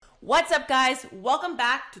What's up, guys? Welcome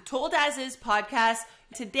back to Told As Is podcast.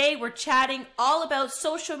 Today, we're chatting all about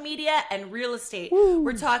social media and real estate. Woo.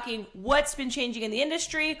 We're talking what's been changing in the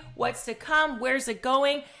industry, what's to come, where's it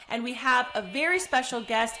going, and we have a very special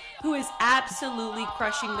guest who is absolutely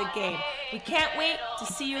crushing the game. We can't wait to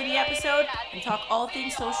see you in the episode and talk all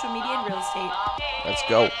things social media and real estate. Let's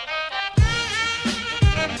go.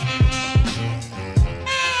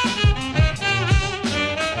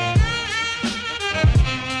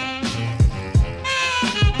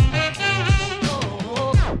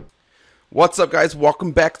 What's up, guys?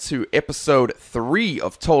 Welcome back to episode 3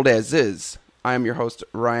 of Told As Is. I am your host,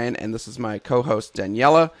 Ryan, and this is my co-host,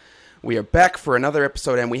 Daniela. We are back for another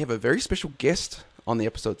episode, and we have a very special guest on the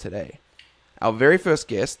episode today. Our very first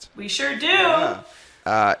guest. We sure do.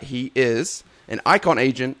 He is an icon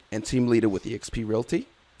agent and team leader with eXp Realty,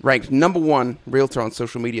 ranked #1 realtor on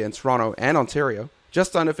social media in Toronto and Ontario,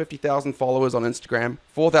 just under 50,000 followers on Instagram,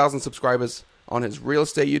 4,000 subscribers on his real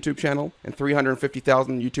estate YouTube channel, and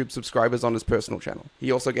 350,000 YouTube subscribers on his personal channel. He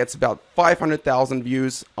also gets about 500,000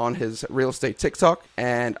 views on his real estate TikTok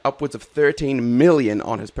and upwards of 13 million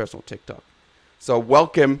on his personal TikTok. So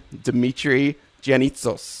welcome, Dimitri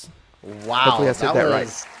Giannitsos. Wow, hopefully I said that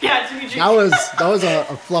right. Yeah, Dimitri. That was a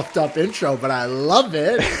fluffed up intro, but I love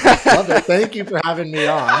it. Love it. Thank you for having me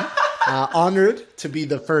on. Honored to be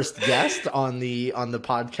the first guest on the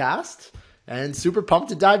podcast. And super pumped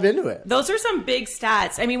to dive into it. Those are some big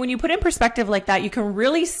stats. I mean, when you put in perspective like that, you can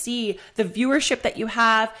really see the viewership that you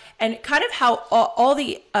have and kind of how all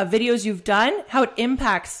the videos you've done, how it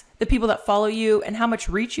impacts the people that follow you and how much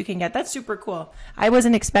reach you can get. That's super cool. I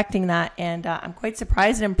wasn't expecting that, and I'm quite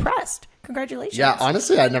surprised and impressed. Congratulations. Yeah,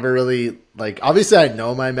 honestly, I never really, obviously I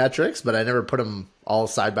know my metrics, but I never put them all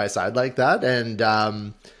side by side like that.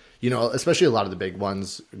 And, you know, especially a lot of the big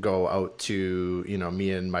ones go out to, you know,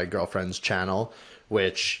 me and my girlfriend's channel,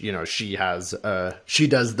 which, you know, she does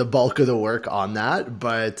the bulk of the work on that.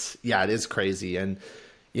 But yeah, it is crazy. And,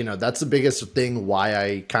 you know, that's the biggest thing why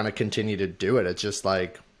I kind of continue to do it. It's just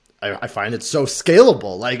like, I find it so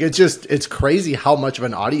scalable. Like, it's crazy how much of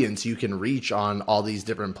an audience you can reach on all these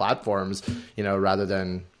different platforms, you know, rather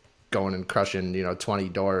than going and crushing, you know, 20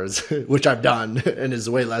 doors, which I've done and is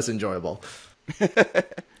way less enjoyable.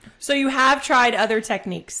 So you have tried other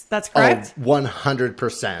techniques. That's correct? Oh,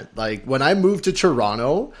 100%. Like when I moved to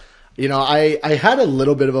Toronto, you know, I had a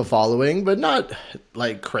little bit of a following, but not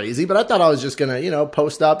like crazy. But I thought I was just going to, you know,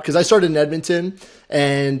 post up because I started in Edmonton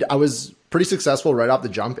and I was pretty successful right off the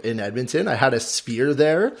jump in Edmonton. I had a sphere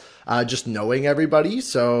there, just knowing everybody.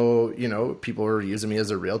 So, you know, people were using me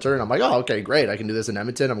as a realtor and I'm like, oh, okay, great. I can do this in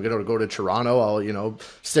Edmonton. I'm going to go to Toronto. I'll, you know,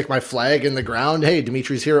 stick my flag in the ground. Hey,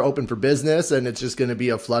 Dimitri's here, open for business. And it's just going to be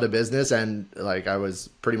a flood of business. And like, I was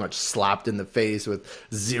pretty much slapped in the face with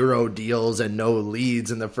 0 deals and no leads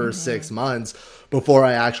in the first 6 months before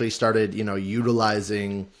I actually started, you know,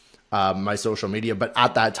 utilizing my social media. But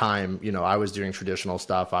at that time, you know, I was doing traditional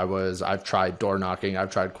stuff. I've tried door knocking,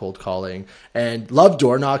 I've tried cold calling, and love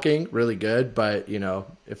door knocking, really good. But, you know,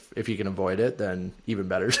 if you can avoid it, then even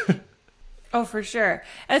better. Oh, for sure.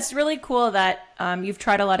 It's really cool that you've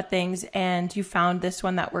tried a lot of things and you found this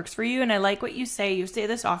one that works for you. And I like what you say. You say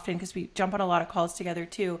this often because we jump on a lot of calls together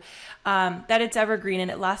too, that it's evergreen and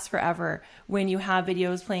it lasts forever when you have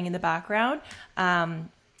videos playing in the background.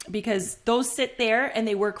 Because those sit there and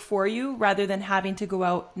they work for you rather than having to go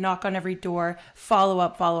out, knock on every door, follow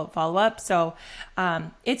up. So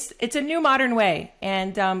it's a new modern way.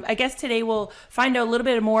 And I guess today we'll find out a little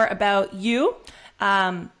bit more about you,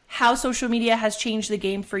 how social media has changed the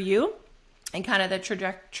game for you, and kind of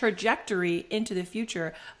the trajectory into the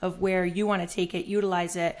future of where you want to take it,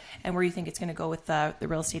 utilize it, and where you think it's going to go with the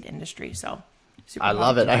real estate industry. So I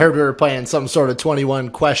love it. I heard we were playing some sort of 21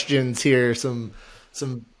 questions here, some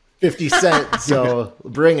 50 Cent, so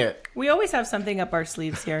bring it. We always have something up our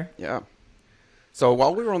sleeves here. Yeah. So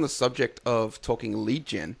while we were on the subject of talking lead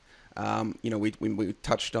gen, you know, we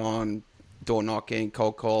touched on door knocking,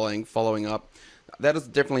 cold calling, following up. That is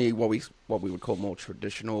definitely what we would call more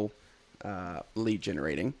traditional lead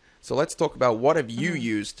generating. So let's talk about what have you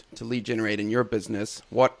used to lead generate in your business?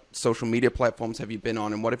 What social media platforms have you been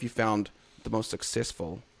on, and what have you found the most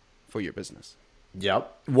successful for your business?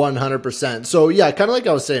 Yep, 100%. So yeah, kind of like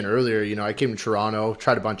I was saying earlier, you know, I came to Toronto,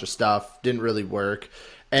 tried a bunch of stuff, didn't really work.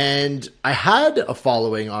 And I had a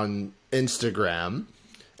following on Instagram,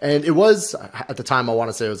 and it was, at the time, I want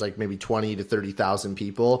to say it was like maybe 20 to 30,000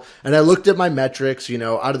 people. And I looked at my metrics, you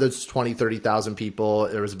know, out of those 20, 30,000 people,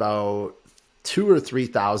 there was about 2,000 or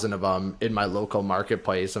 3,000 of them in my local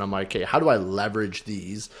marketplace. And I'm like, okay, how do I leverage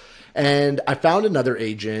these? And I found another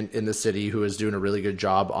agent in the city who was doing a really good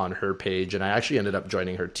job on her page. And I actually ended up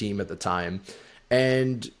joining her team at the time.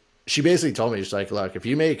 And she basically told me, she's like, look, if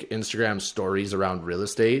you make Instagram stories around real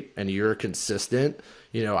estate and you're consistent,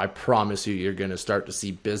 you know, I promise you, you're going to start to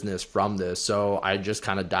see business from this. So I just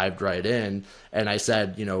kind of dived right in and I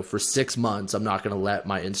said, you know, for 6 months, I'm not going to let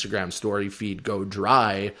my Instagram story feed go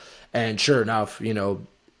dry. And sure enough, you know,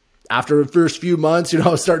 after the first few months, you know,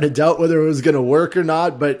 I was starting to doubt whether it was going to work or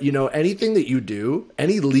not. But, you know, anything that you do,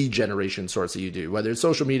 any lead generation source that you do, whether it's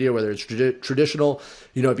social media, whether it's traditional,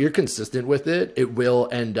 you know, if you're consistent with it, it will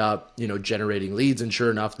end up, you know, generating leads. And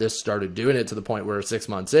sure enough, this started doing it to the point where 6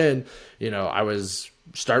 months in, you know, I was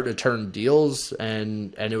starting to turn deals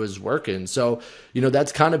and it was working. So, you know,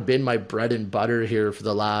 that's kind of been my bread and butter here for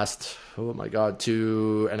the last, oh my God,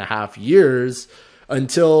 2.5 years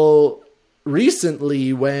until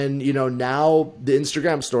recently when, you know, now the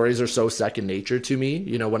Instagram stories are so second nature to me.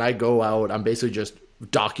 You know, when I go out, I'm basically just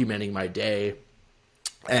documenting my day.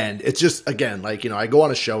 And it's just, again, like, you know, I go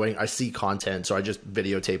on a showing, I see content, so I just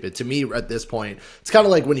videotape it. To me, at this point, it's kind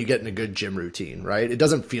of like when you get in a good gym routine, right? It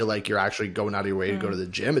doesn't feel like you're actually going out of your way to go to the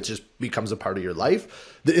gym. It just becomes a part of your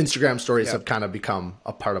life. The Instagram stories have kind of become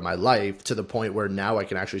a part of my life to the point where now I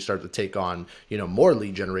can actually start to take on, you know, more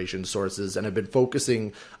lead generation sources. And I've been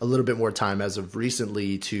focusing a little bit more time as of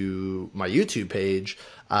recently to my YouTube page,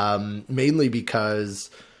 mainly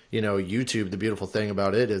because, you know, YouTube, the beautiful thing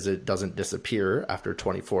about it is it doesn't disappear after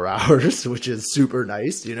 24 hours, which is super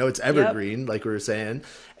nice. You know, it's evergreen, like we were saying,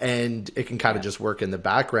 and it can kind of just work in the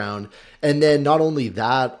background. And then not only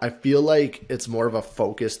that, I feel like it's more of a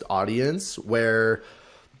focused audience where,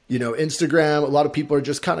 you know, Instagram, a lot of people are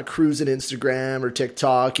just kind of cruising Instagram or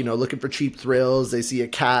TikTok, you know, looking for cheap thrills. They see a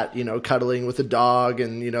cat, you know, cuddling with a dog,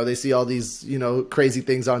 and, you know, they see all these, you know, crazy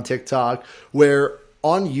things on TikTok, where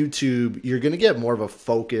on YouTube, you're going to get more of a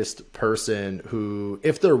focused person who,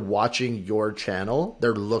 if they're watching your channel,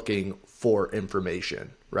 they're looking for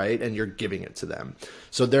information, right? And you're giving it to them.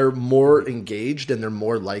 So they're more engaged and they're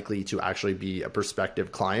more likely to actually be a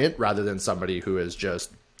prospective client rather than somebody who is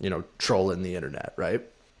just, you know, trolling the internet, right?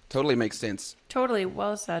 Totally makes sense. Totally.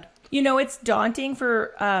 Well said. You know, it's daunting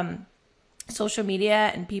for social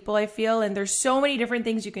media and people, I feel, and there's so many different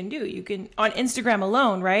things you can do. You can, on Instagram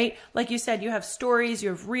alone, right? Like you said, you have stories, you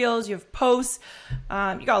have reels, you have posts,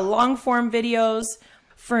 you got long form videos.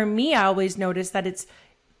 For me, I always notice that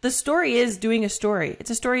the story is doing a story. It's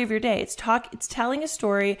a story of your day. It's telling a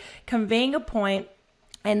story, conveying a point,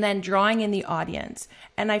 and then drawing in the audience.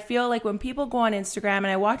 And I feel like when people go on Instagram, and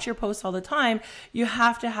I watch your posts all the time, you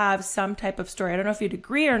have to have some type of story. I don't know if you'd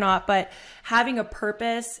agree or not, but having a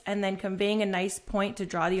purpose and then conveying a nice point to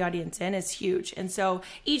draw the audience in is huge. And so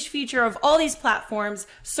each feature of all these platforms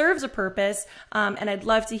serves a purpose. And I'd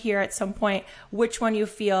love to hear at some point which one you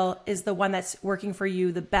feel is the one that's working for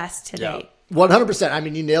you the best today. Yeah. 100%. I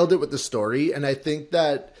mean, you nailed it with the story. And I think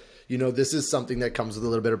that, you know, this is something that comes with a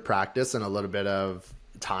little bit of practice and a little bit of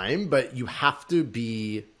time, but you have to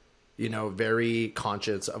be, you know, very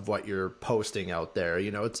conscious of what you're posting out there.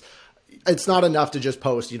 You know, it's not enough to just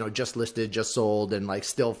post, you know, just listed, just sold, and like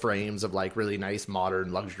still frames of like really nice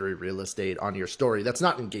modern luxury real estate on your story. That's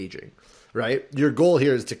not engaging, right? Your goal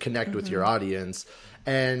here is to connect with your audience.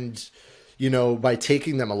 And, you know, by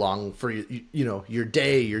taking them along for, you know, your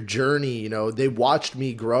day, your journey, you know, they watched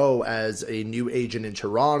me grow as a new agent in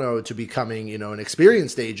Toronto to becoming, you know, an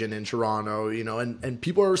experienced agent in Toronto, you know, and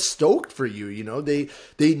people are stoked for you, you know, they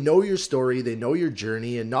know your story, they know your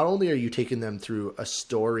journey. And not only are you taking them through a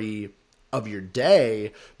story of your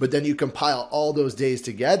day, but then you compile all those days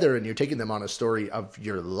together and you're taking them on a story of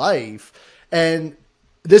your life. And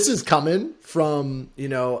this is coming from, you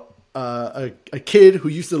know, a kid who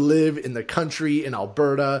used to live in the country in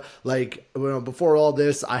Alberta. Like, you know, before all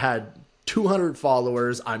this, I had 200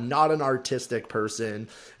 followers. I'm not an artistic person.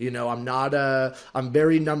 You know, I'm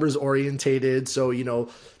very numbers orientated. So, you know,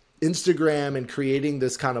 Instagram and creating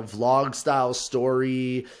this kind of vlog style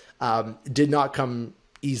story did not come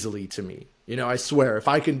easily to me. You know, I swear, if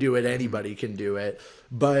I can do it, anybody can do it.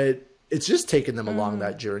 But it's just taking them along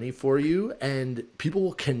that journey for you, and people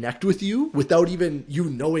will connect with you without even you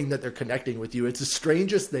knowing that they're connecting with you. It's the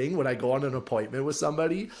strangest thing when I go on an appointment with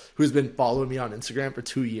somebody who's been following me on Instagram for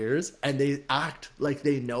 2 years and they act like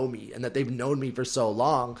they know me and that they've known me for so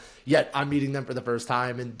long, yet I'm meeting them for the first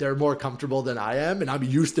time and they're more comfortable than I am. And I'm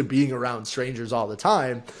used to being around strangers all the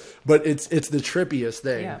time, but it's the trippiest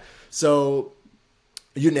thing. Yeah. So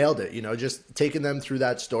you nailed it, you know, just taking them through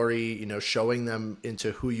that story, you know, showing them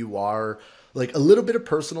into who you are, like a little bit of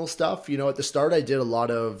personal stuff. You know, at the start, I did a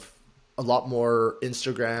lot of a lot more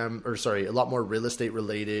a lot more real estate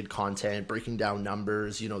related content, breaking down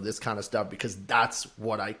numbers, this kind of stuff, because that's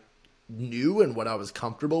what I knew and what I was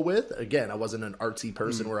comfortable with. Again, I wasn't an artsy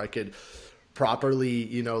person where I could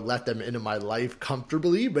properly, let them into my life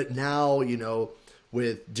comfortably. But now,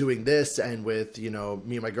 with doing this and with, me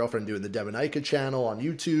and my girlfriend doing the Demonica channel on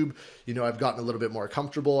YouTube, I've gotten a little bit more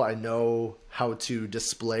comfortable. I know how to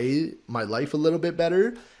display my life a little bit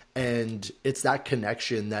better. And it's that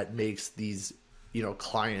connection that makes these,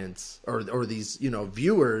 clients or these,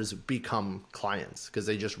 viewers become clients, because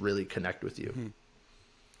they just really connect with you.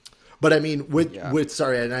 But I mean, with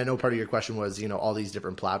sorry, and I know part of your question was, all these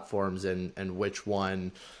different platforms and which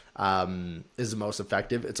one is the most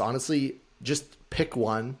effective. It's honestly just pick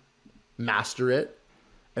one, master it.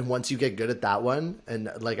 And once you get good at that one, and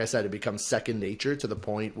like I said, it becomes second nature to the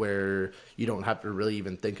point where you don't have to really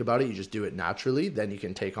even think about it. You just do it naturally. Then you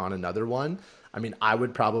can take on another one. I mean, I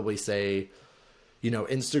would probably say,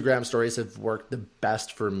 Instagram stories have worked the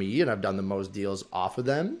best for me, and I've done the most deals off of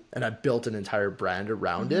them, and I've built an entire brand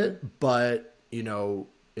around it. But,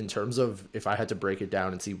 in terms of if I had to break it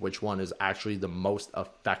down and see which one is actually the most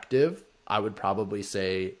effective, I would probably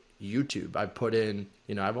say YouTube. I put in,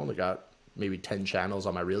 I've only got maybe 10 channels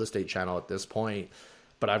on my real estate channel at this point,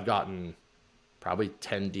 but I've gotten probably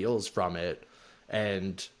 10 deals from it.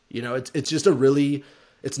 And, it's just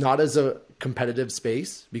it's not as a competitive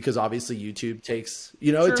space, because obviously YouTube takes,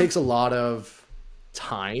 it takes a lot of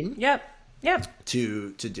time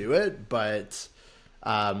to do it. But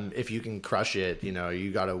if you can crush it,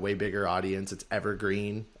 you got a way bigger audience, it's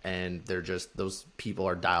evergreen, and those people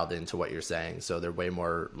are dialed into what you're saying. So they're way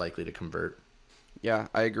more likely to convert. Yeah,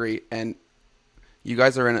 I agree. And you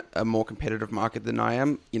guys are in a more competitive market than I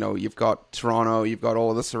am. You've got Toronto, you've got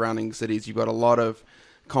all of the surrounding cities, you've got a lot of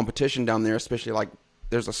competition down there, especially like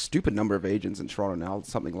there's a stupid number of agents in Toronto now,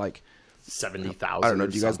 something like 70,000. I don't know.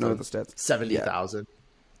 Do you guys know the stats? 70,000.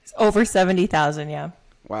 It's over 70,000. Yeah.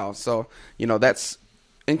 Wow. So, that's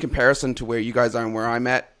in comparison to where you guys are and where I'm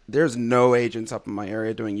at. There's no agents up in my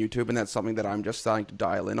area doing YouTube, and that's something that I'm just starting to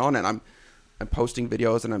dial in on. And I'm posting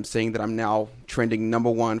videos, and I'm seeing that I'm now trending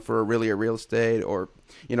 #1 for a real estate, or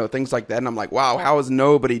things like that. And I'm like, wow, how is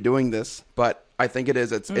nobody doing this? But I think it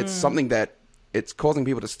is. It's something that it's causing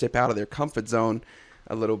people to step out of their comfort zone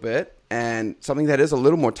a little bit, and something that is a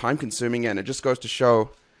little more time consuming. And it just goes to show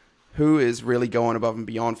who is really going above and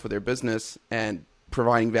beyond for their business and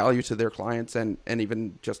providing value to their clients and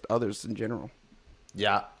even just others in general.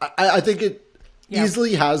 Yeah, I think it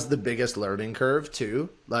easily has the biggest learning curve too.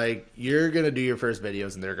 Like, you're going to do your first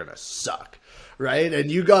videos and they're going to suck, right? And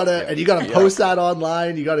you gotta post that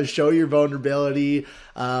online. You got to show your vulnerability.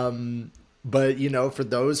 But, for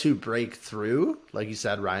those who break through, like you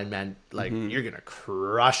said, Ryan, man, like you're going to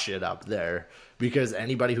crush it up there, because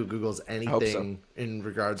anybody who Googles anything in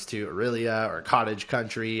regards to Aurelia or cottage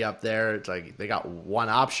country up there, it's like they got one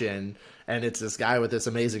option, and it's this guy with this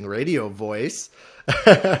amazing radio voice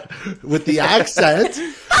with the accent.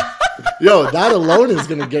 Yo, that alone is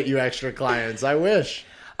going to get you extra clients. I wish.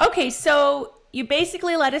 Okay, so you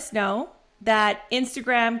basically let us know that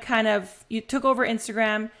Instagram you took over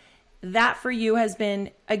Instagram. That for you has been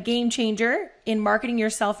a game changer in marketing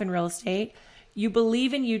yourself in real estate. You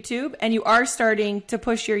believe in YouTube, and you are starting to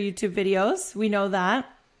push your YouTube videos. We know that.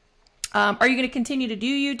 Are you going to continue to do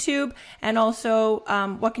YouTube? And also,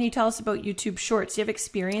 what can you tell us about YouTube Shorts? Do you have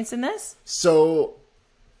experience in this? So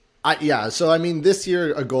I mean, this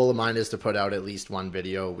year, a goal of mine is to put out at least one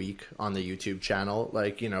video a week on the YouTube channel.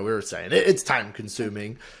 Like, we were saying, it's time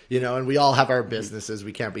consuming, and we all have our businesses.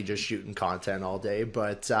 We can't be just shooting content all day.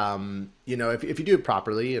 But, if you do it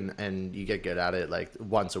properly and you get good at it, like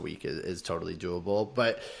once a week is totally doable.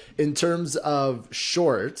 But in terms of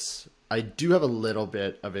shorts, I do have a little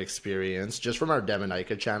bit of experience just from our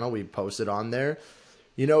Demonica channel. We posted on there.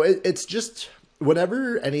 It's just...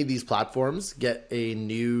 whenever any of these platforms get a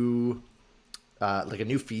new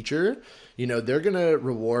feature, they're going to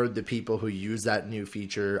reward the people who use that new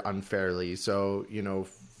feature unfairly. So,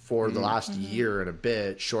 for the last year and a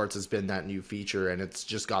bit, Shorts has been that new feature, and it's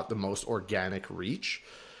just got the most organic reach.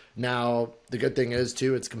 Now, the good thing is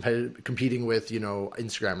too, it's competing with,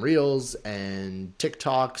 Instagram Reels and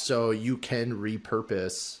TikTok. So you can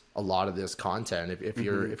repurpose a lot of this content. If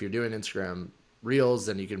you're doing Instagram Reels,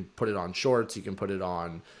 then you can put it on Shorts, you can put it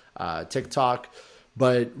on TikTok,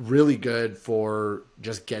 but really good for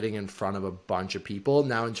just getting in front of a bunch of people.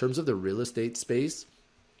 Now, in terms of the real estate space,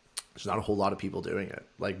 there's not a whole lot of people doing it,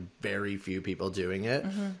 like very few people doing it.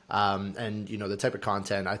 And, the type of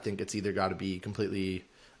content, I think it's either got to be completely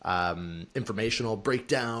informational,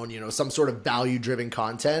 breakdown, some sort of value-driven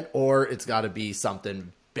content, or it's got to be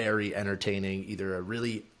something very entertaining, either a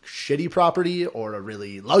really shitty property or a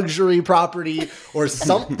really luxury property or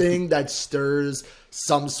something that stirs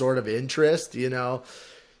some sort of interest, you know.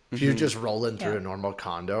 If you're just rolling through a normal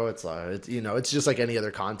condo, it's like, you know, it's just like any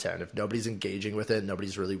other content. If nobody's engaging with it,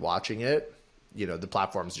 nobody's really watching it, you know, the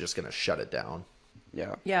platform's just going to shut it down.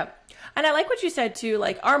 Yeah. Yeah. And I like what you said too.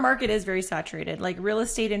 Like, our market is very saturated. Like, real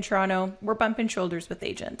estate in Toronto, we're bumping shoulders with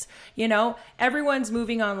agents. You know, everyone's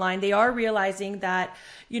moving online. They are realizing that,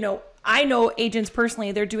 you know, I know agents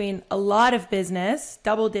personally, they're doing a lot of business,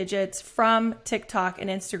 double digits, from TikTok and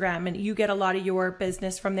Instagram. And you get a lot of your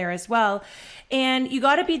business from there as well. And you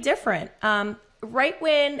got to be different. Right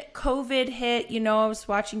when COVID hit, you know, I was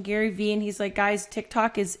watching Gary Vee and he's like, guys,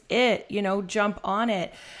 TikTok is it, you know, jump on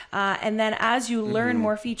it. And then as you learn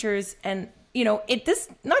more features and, you know, this,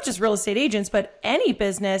 not just real estate agents, but any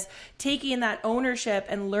business, taking that ownership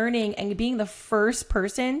and learning and being the first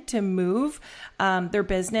person to move their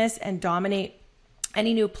business and dominate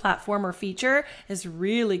any new platform or feature is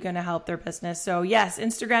really going to help their business. So yes,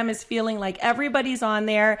 Instagram is feeling like everybody's on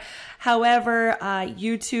there. However,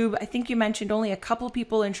 YouTube, I think you mentioned only a couple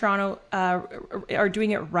people in Toronto are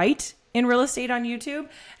doing it right in real estate on YouTube.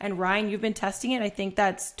 And Ryan, you've been testing it. I think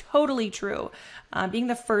that's totally true. Being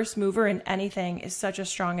the first mover in anything is such a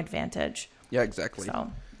strong advantage. Yeah, exactly. So.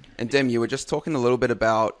 And Dem, you were just talking a little bit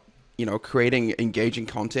about, you know, creating engaging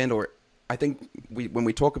content, or I think when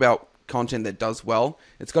we talk about content that does well,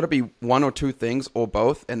 it's got to be one or two things or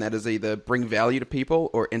both, and that is either bring value to people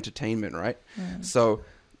or entertainment, right? So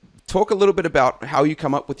talk a little bit about how you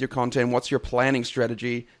come up with your content. What's your planning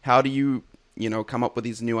strategy? How do you, you know, come up with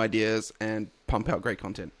these new ideas and pump out great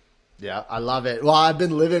content? Yeah, I love it. Well, I've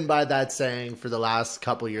been living by that saying for the last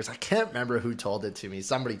couple of years. I can't remember who told it to me.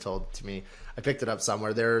 Somebody told it to me. I picked it up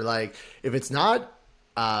somewhere. They're like, if it's not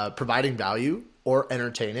providing value or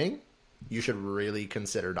entertaining, you should really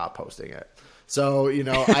consider not posting it. So, you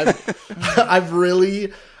know, I've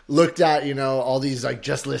really looked at, you know, all these like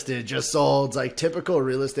just listed, just sold, like typical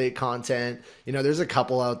real estate content. You know, there's a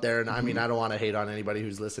couple out there, and I mean, I don't want to hate on anybody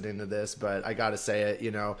who's listening to this, but I got to say it,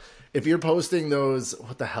 you know, if you're posting those,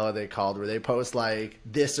 what the hell are they called? Where they post like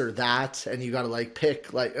this or that, and you got to like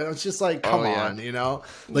pick, like, it's just like, come on, you know,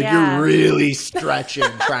 like you're really stretching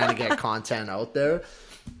trying to get content out there.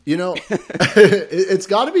 You know, it's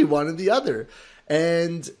got to be one or the other.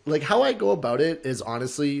 And like how I go about it is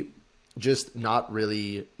honestly just not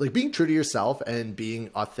really like being true to yourself and being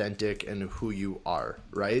authentic in who you are.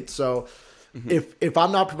 Right. So if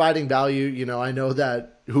I'm not providing value, you know, I know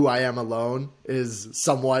that who I am alone is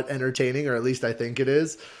somewhat entertaining, or at least I think it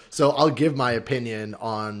is. So I'll give my opinion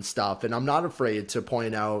on stuff, and I'm not afraid to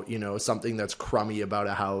point out, you know, something that's crummy about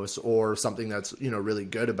a house or something that's, you know, really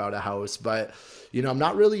good about a house. But, you know, I'm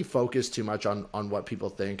not really focused too much on what people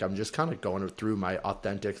think. I'm just kind of going through my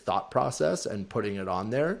authentic thought process and putting it on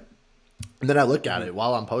there. And then I look at it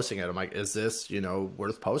while I'm posting it. I'm like, is this, you know,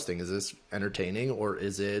 worth posting? Is this entertaining, or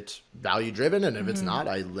is it value driven? And if it's not,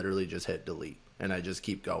 I literally just hit delete and I just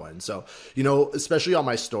keep going. So, you know, especially on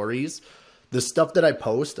my stories, the stuff that I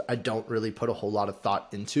post, I don't really put a whole lot of thought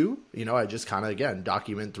into. You know, I just kind of, again,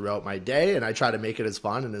 document throughout my day, and I try to make it as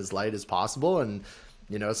fun and as light as possible. And,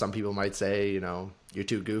 you know, some people might say, you know, you're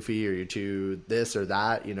too goofy or you're too this or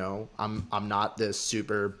that. You know, I'm not this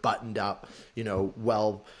super buttoned up, you know,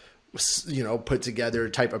 well, you know, put together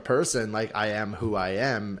type of person. Like, I am who I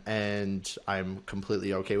am, and I'm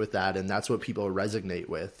completely okay with that. And that's what people resonate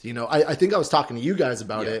with. You know, I think I was talking to you guys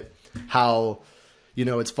about it, how, you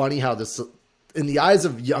know, it's funny how this, in the eyes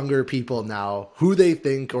of younger people now, who they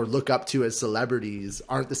think or look up to as celebrities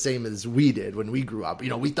aren't the same as we did when we grew up. You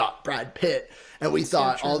know, we thought Brad Pitt, and we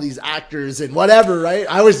thought all these actors and whatever, right?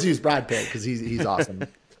 I always use Brad Pitt because he's awesome.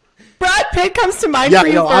 Brad Pitt comes to mind for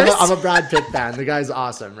you first. I'm a Brad Pitt fan. The guy's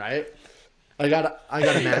awesome, right? I got a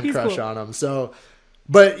man crush on him. So,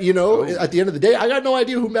 but you know, at the end of the day, I got no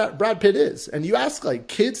idea who Brad Pitt is. And you ask like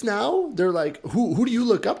kids now, they're like, who do you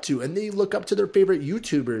look up to? And they look up to their favorite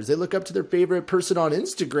YouTubers. They look up to their favorite person on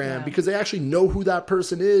Instagram because they actually know who that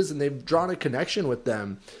person is and they've drawn a connection with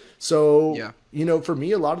them. So, you know, for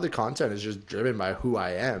me, a lot of the content is just driven by who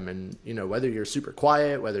I am. And, you know, whether you're super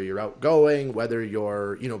quiet, whether you're outgoing, whether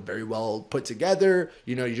you're, you know, very well put together,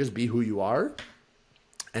 you know, you just be who you are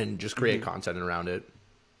and just create content around it.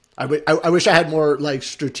 I wish I had more like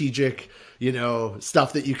strategic, you know,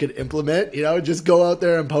 stuff that you could implement, you know, just go out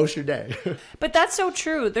there and post your day. But that's so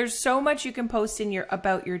true. There's so much you can post in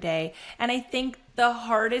about your day. And I think the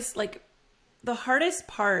hardest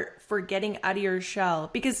part for getting out of your shell,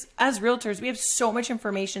 because as realtors, we have so much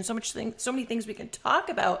information, so many things we can talk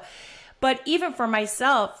about. But even for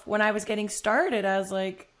myself, when I was getting started, I was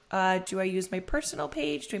like, Do I use my personal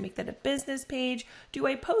page? Do I make that a business page? Do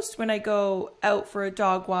I post when I go out for a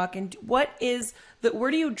dog walk? And where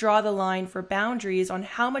do you draw the line for boundaries on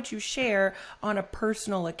how much you share on a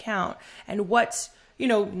personal account, and what's,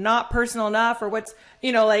 not personal enough, or what's,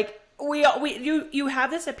 like you have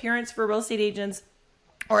this appearance for real estate agents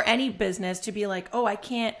or any business to be like, oh, I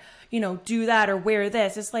can't, do that or wear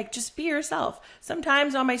this. It's like, just be yourself.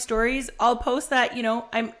 Sometimes on my stories, I'll post that,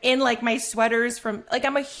 I'm in like my sweaters from, like,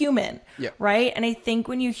 I'm a human, right? And I think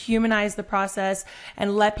when you humanize the process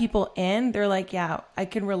and let people in, they're like, yeah, I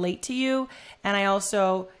can relate to you. And I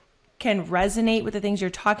also can resonate with the things you're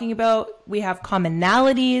talking about. We have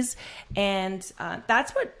commonalities. And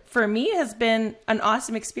that's what, for me, has been an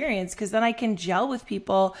awesome experience, because then I can gel with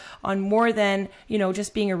people on more than,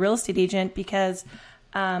 just being a real estate agent, because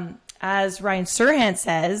as Ryan Serhant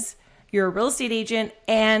says, you're a real estate agent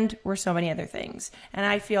and we're so many other things. And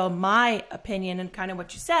I feel my opinion and kind of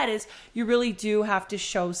what you said is you really do have to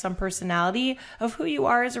show some personality of who you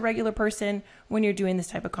are as a regular person when you're doing this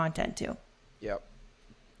type of content too. Yep.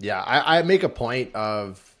 Yeah, I make a point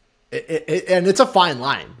of it, and it's a fine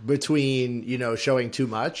line between, showing too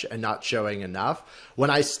much and not showing enough. When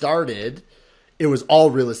I started, it was all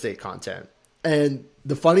real estate content. And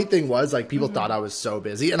the funny thing was, like, people thought I was so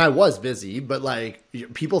busy, and I was busy, but like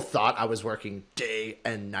people thought I was working day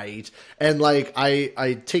and night. And like,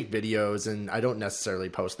 I take videos and I don't necessarily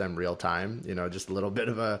post them real time, just a little bit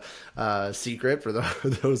of a secret for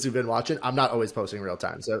those who've been watching. I'm not always posting real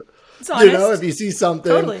time. So, if you see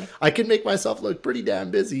something, totally, I can make myself look pretty damn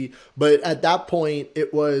busy. But at that point,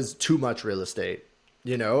 it was too much real estate,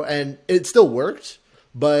 and it still worked,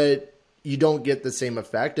 but you don't get the same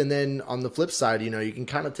effect. And then on the flip side, you can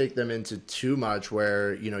kind of take them into too much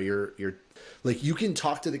where, you're like, you can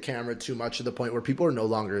talk to the camera too much to the point where people are no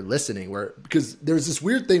longer listening, because there's this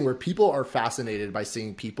weird thing where people are fascinated by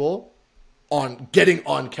seeing people getting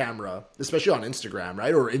on camera, especially on Instagram,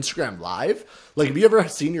 right? Or Instagram Live. Like, have you ever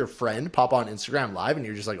seen your friend pop on Instagram Live and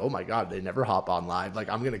you're just like, oh my God, they never hop on live. Like,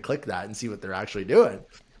 I'm going to click that and see what they're actually doing.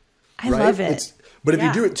 I love it. But if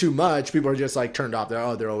you do it too much, people are just like turned off.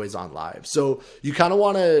 They're always on live. So you kind of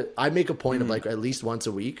want to, I make a point of like at least once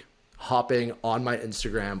a week hopping on my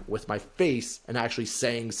Instagram with my face and actually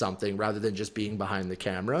saying something rather than just being behind the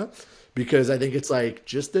camera. Because I think it's like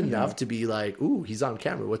just enough to be like, ooh, he's on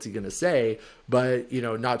camera. What's he going to say? But,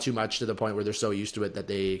 not too much to the point where they're so used to it that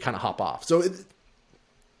they kind of hop off. So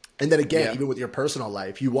and then again, even with your personal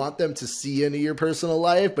life, you want them to see into your personal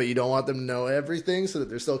life, but you don't want them to know everything, so that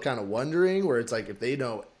they're still kind of wondering, where it's like, if they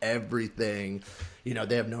know everything,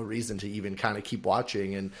 they have no reason to even kind of keep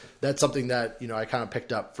watching. And that's something that, I kind of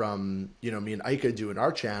picked up from, me and Aika do in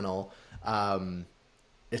our channel.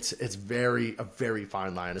 It's a very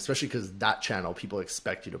fine line, especially because that channel, people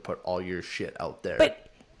expect you to put all your shit out there. But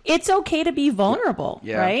it's okay to be vulnerable,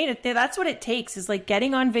 right? That's what it takes, is like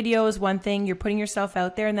getting on video is one thing. You're putting yourself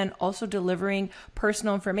out there, and then also delivering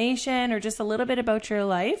personal information or just a little bit about your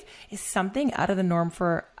life is something out of the norm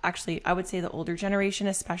for, actually, I would say the older generation,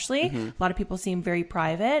 especially. A lot of people seem very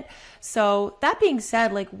private. So that being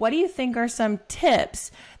said, like, what do you think are some tips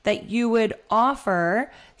that you would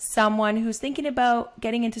offer someone who's thinking about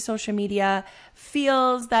getting into social media,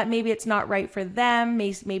 feels that maybe it's not right for them,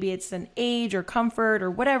 maybe it's an age or comfort or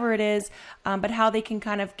whatever it is, but how they can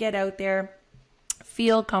kind of get out there,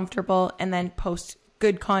 feel comfortable, and then post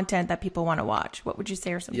good content that people want to watch? What would you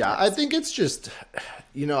say are some tips? I think it's just,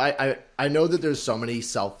 I know that there's so many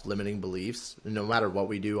self-limiting beliefs, no matter what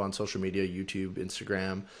we do on social media, YouTube,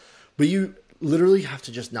 Instagram, but you literally have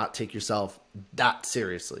to just not take yourself that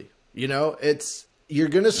seriously. You're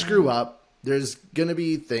going to screw up. There's going to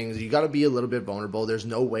be things, you got to be a little bit vulnerable. There's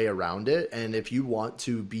no way around it. And if you want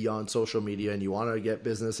to be on social media and you want to get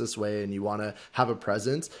business this way and you want to have a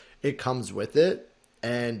presence, it comes with it,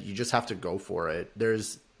 and you just have to go for it.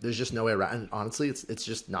 There's just no way around. And honestly, it's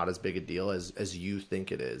just not as big a deal as you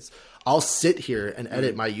think it is. I'll sit here and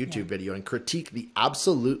edit my YouTube video and critique the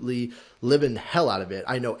absolutely living hell out of it.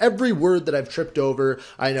 I know every word that I've tripped over.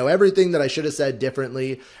 I know everything that I should have said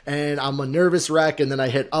differently. And I'm a nervous wreck. And then I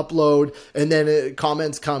hit upload, and then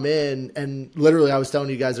comments come in. And literally, I was telling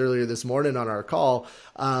you guys earlier this morning on our call,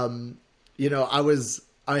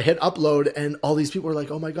 I hit upload, and all these people were like,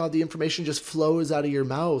 oh my God, the information just flows out of your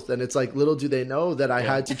mouth. And it's like, little do they know that I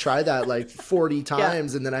had to try that like 40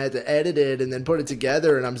 times. And then I had to edit it and then put it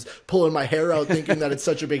together. And I'm pulling my hair out thinking that it's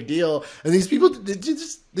such a big deal. And these people,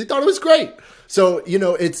 they thought it was great. So,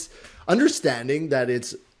 it's understanding that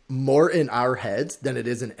it's more in our heads than it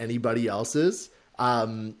is in anybody else's. As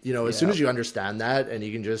soon as you understand that, and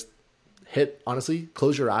you can just honestly,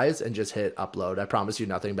 close your eyes and just hit upload. I promise you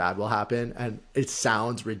nothing bad will happen. And it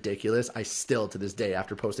sounds ridiculous. I still, to this day,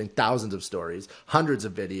 after posting thousands of stories, hundreds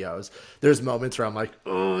of videos, there's moments where I'm like,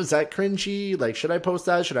 oh, is that cringy? Like, should I post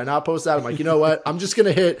that? Should I not post that? I'm like, you know what? I'm just going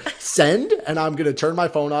to hit send and I'm going to turn my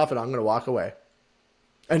phone off and I'm going to walk away.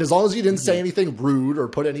 And as long as you didn't say anything rude or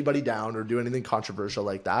put anybody down or do anything controversial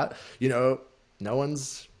like that, you know, no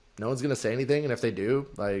one's going to say anything. And if they do,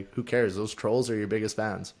 like, who cares? Those trolls are your biggest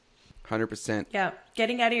fans. 100%. Yeah,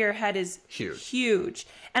 getting out of your head is huge.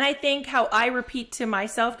 And I think how I repeat to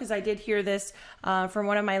myself, because I did hear this from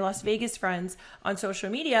one of my Las Vegas friends on social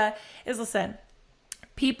media, is listen,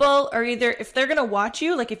 people are either, if they're going to watch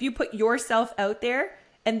you, like if you put yourself out there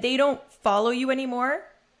and they don't follow you anymore,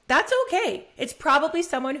 that's okay. It's probably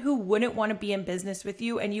someone who wouldn't want to be in business with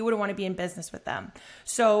you and you wouldn't want to be in business with them.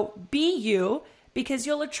 So be you, because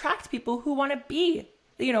you'll attract people who want to be,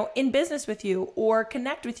 you know, in business with you or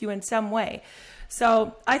connect with you in some way.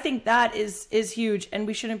 So I think that is huge, and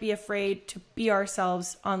we shouldn't be afraid to be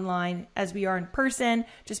ourselves online as we are in person.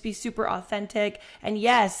 Just be super authentic. And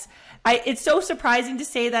yes, it's so surprising to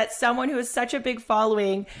say that someone who has such a big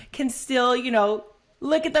following can still, you know,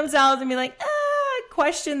 look at themselves and be like,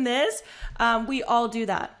 question this. We all do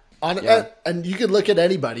that. And you can look at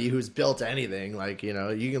anybody who's built anything. Like, you know,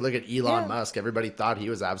 you can look at Elon Musk. Everybody thought he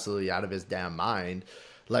was absolutely out of his damn mind.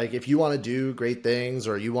 Like, if you want to do great things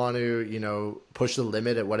or you want to, you know, push the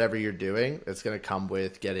limit at whatever you're doing, it's going to come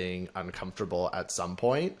with getting uncomfortable at some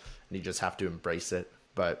point, and you just have to embrace it.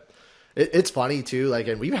 But it's funny too, like,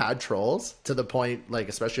 and we've had trolls to the point, like,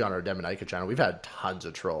 especially on our Dem and Ika channel, we've had tons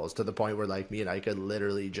of trolls to the point where, like, me and Ika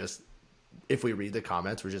literally just, if we read the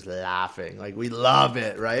comments, we're just laughing. Like, we love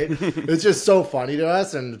it, right? It's just so funny to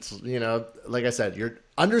us. And it's, you know, like I said, you're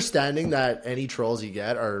understanding that any trolls you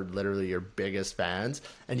get are literally your biggest fans,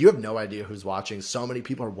 and you have no idea who's watching. So many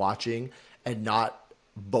people are watching and not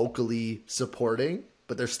vocally supporting,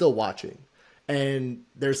 but they're still watching. And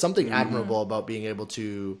there's something admirable about being able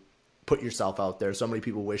to put yourself out there. So many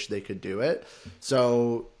people wish they could do it.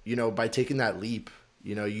 So, you know, by taking that leap,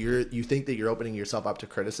 you know, you think that you're opening yourself up to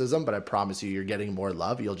criticism, but I promise you, you're getting more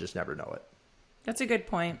love. You'll just never know it. That's a good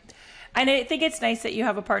point. And I think it's nice that you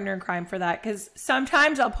have a partner in crime for that, because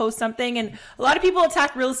sometimes I'll post something and a lot of people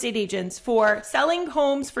attack real estate agents for selling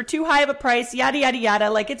homes for too high of a price, yada, yada, yada.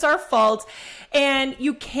 Like, it's our fault. And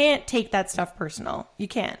you can't take that stuff personal. You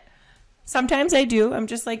can't. Sometimes I do. I'm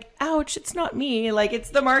just like, ouch, it's not me. Like, it's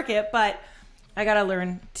the market. But I got to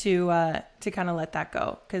learn to kind of let that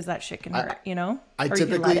go, because that shit can hurt, you know? I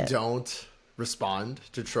typically don't respond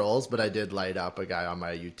to trolls, but I did light up a guy on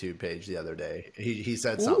my YouTube page the other day. He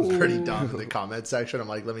said something pretty dumb in the comment section. I'm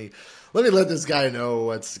like, let me let this guy know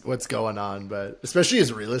what's going on. But especially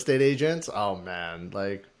as real estate agents, oh man,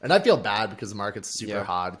 like, and I feel bad because the market's super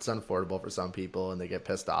hot. It's unaffordable for some people, and they get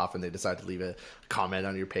pissed off and they decide to leave a comment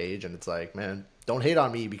on your page. And it's like, man, don't hate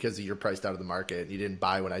on me because you're priced out of the market and you didn't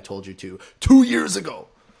buy when I told you to 2 years ago.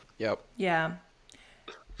 Yep. Yeah.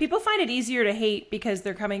 People find it easier to hate because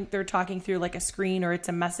they're talking through like a screen or it's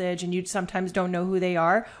a message and you sometimes don't know who they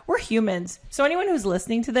are. We're humans. So anyone who's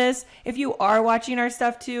listening to this, if you are watching our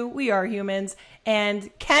stuff too, we are humans and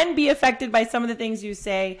can be affected by some of the things you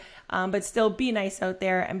say, but still be nice out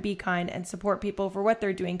there and be kind and support people for what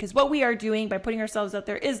they're doing. Because what we are doing by putting ourselves out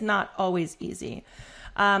there is not always easy.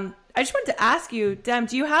 I just wanted to ask you, Dem,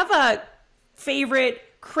 do you have a favorite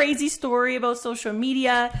crazy story about social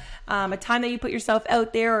media, a time that you put yourself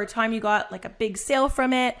out there, or a time you got like a big sale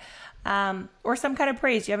from it, or some kind of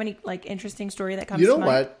praise? Do you have any like interesting story that comes to mind? You know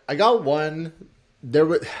what? I got one.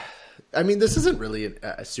 I mean, this isn't really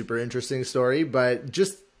a super interesting story, but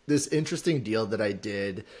just this interesting deal that I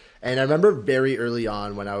did. And I remember very early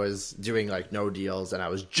on when I was doing like no deals and I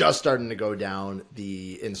was just starting to go down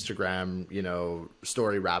the Instagram, you know,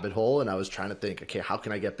 story rabbit hole. And I was trying to think, okay, how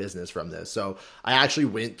can I get business from this? So I actually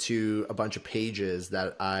went to a bunch of pages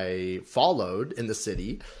that I followed in the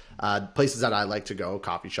city, places that I like to go,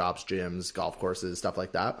 coffee shops, gyms, golf courses, stuff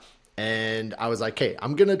like that. And I was like, hey,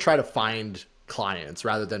 I'm going to try to find clients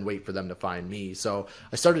rather than wait for them to find me. So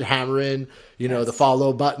I started hammering, you know, the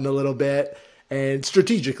follow button a little bit. And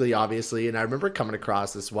strategically, obviously. And I remember coming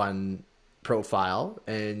across this one profile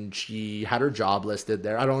and she had her job listed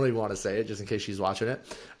there. I don't even want to say it just in case she's watching it.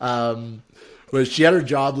 But she had her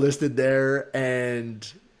job listed there and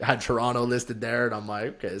had Toronto listed there. And I'm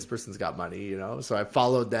like, okay, this person's got money, you know? So I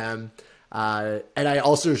followed them. And I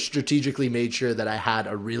also strategically made sure that I had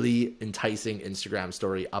a really enticing Instagram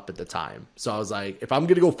story up at the time. So I was like, if I'm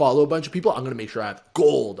going to go follow a bunch of people, I'm going to make sure I have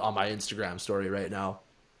gold on my Instagram story right now.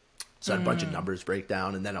 So I had a bunch of numbers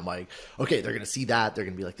breakdown, and then I'm like, okay, they're going to see that. They're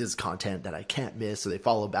going to be like, this is content that I can't miss. So they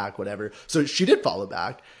follow back, whatever. So she did follow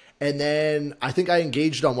back. And then I think I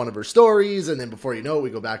engaged on one of her stories. And then before you know it, we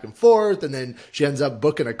go back and forth. And then she ends up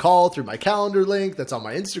booking a call through my calendar link that's on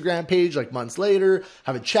my Instagram page, like months later,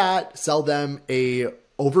 have a chat, sell them a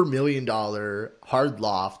over $1 million hard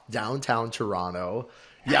loft downtown Toronto.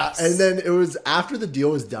 Nice. Yeah. And then it was after the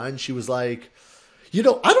deal was done, she was like, I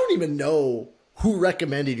don't even know who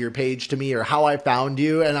recommended your page to me or how I found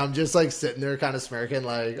you. And I'm just like sitting there kind of smirking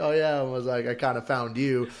like, oh yeah, I was like, I kind of found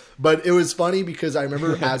you. But it was funny because I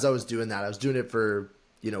remember as I was doing that, I was doing it for,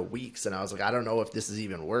 weeks. And I was like, I don't know if this is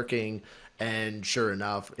even working. And sure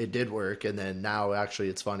enough, it did work. And then now actually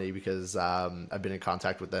it's funny because I've been in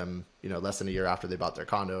contact with them, less than a year after they bought their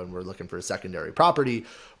condo and we're looking for a secondary property.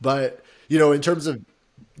 But, in terms of,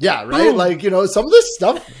 yeah, right. Boom. Like, some of this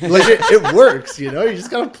stuff, like it works, you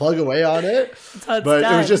just got to plug away on it. But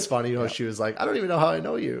done. It was just funny, she was like, I don't even know how I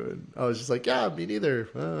know you. And I was just like, yeah, me neither.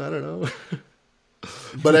 I don't know.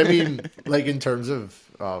 But I mean, like in terms of,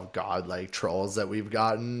 oh God, like trolls that we've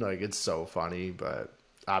gotten, like it's so funny, but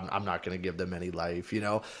I'm not going to give them any life,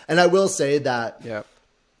 And I will say that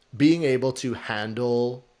being able to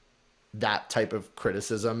handle that type of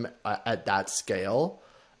criticism at that scale,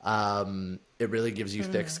 it really gives you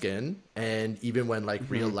thick skin. And even when like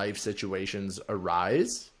real life situations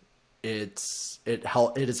arise, it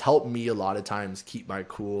has helped me a lot of times keep my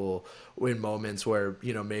cool in moments where,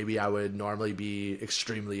 maybe I would normally be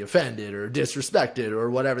extremely offended or disrespected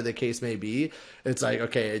or whatever the case may be. It's like,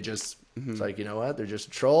 okay, it's like, you know what? They're just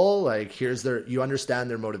a troll. Like you understand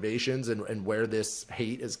their motivations and where this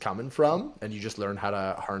hate is coming from. And you just learn how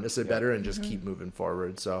to harness it better and just keep moving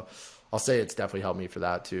forward. So I'll say it's definitely helped me for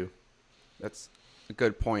that too. That's a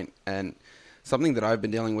good point. And something that I've been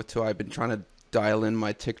dealing with too, I've been trying to dial in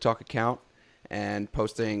my TikTok account and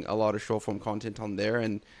posting a lot of short form content on there.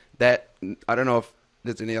 And that, I don't know if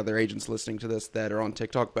there's any other agents listening to this that are on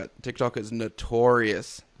TikTok, but TikTok is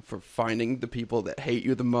notorious for finding the people that hate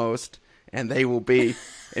you the most, and they will be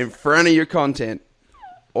in front of your content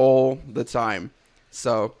all the time.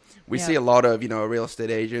 So we see a lot of, real estate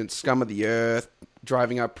agents, scum of the earth,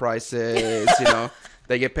 driving up prices,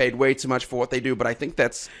 they get paid way too much for what they do. But I think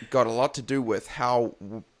that's got a lot to do with how,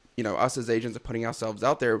 us as agents are putting ourselves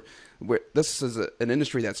out there. This is an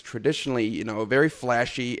industry that's traditionally, very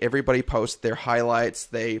flashy. Everybody posts their highlights.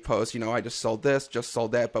 They post, I just sold this, just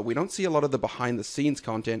sold that. But we don't see a lot of the behind the scenes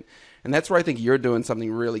content. And that's where I think you're doing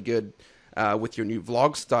something really good with your new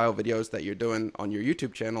vlog style videos that you're doing on your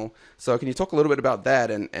YouTube channel. So can you talk a little bit about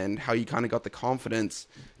that and how you kind of got the confidence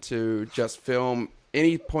to just film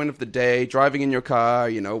any point of the day, driving in your car,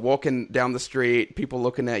 walking down the street, people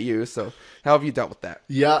looking at you. So how have you dealt with that?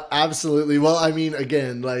 Yeah, absolutely. Well, I mean,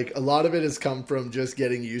 again, like a lot of it has come from just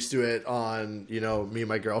getting used to it on, me and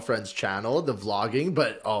my girlfriend's channel, the vlogging.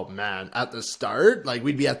 But oh man, at the start, like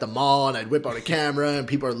we'd be at the mall and I'd whip out a camera and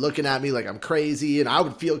people are looking at me like I'm crazy and I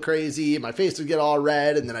would feel crazy and my face would get all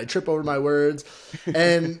red and then I'd trip over my words.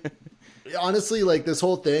 And honestly, like this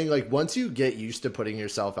whole thing, like once you get used to putting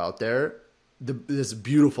yourself out there, this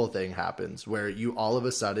beautiful thing happens where you all of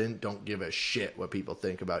a sudden don't give a shit what people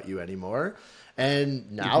think about you anymore.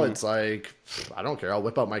 And now it's like, I don't care. I'll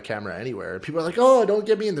whip out my camera anywhere. People are like, oh, don't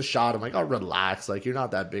get me in the shot. I'm like, oh, relax. Like, you're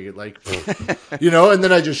not that big. Like, and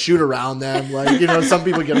then I just shoot around them. Like, some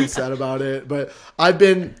people get upset about it, but I've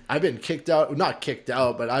been kicked out, not kicked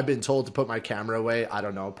out, but I've been told to put my camera away. I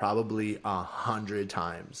don't know, probably 100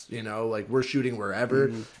 times, like we're shooting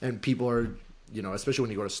wherever and people are, especially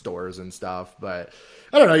when you go to stores and stuff. But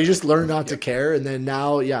I don't know, you just learn not to care. And then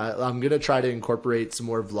now, I'm going to try to incorporate some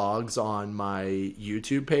more vlogs on my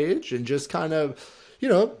YouTube page and just kind of,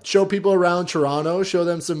 show people around Toronto, show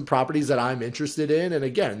them some properties that I'm interested in. And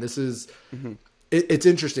again, this is, it's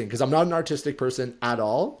interesting because I'm not an artistic person at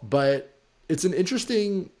all, but it's an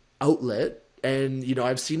interesting outlet. And,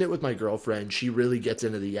 I've seen it with my girlfriend. She really gets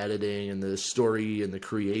into the editing and the story and the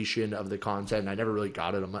creation of the content. I never really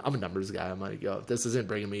got it. I'm a numbers guy. I'm like, if this isn't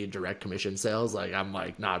bringing me direct commission sales, like I'm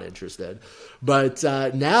like not interested. But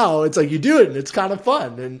now it's like you do it and it's kind of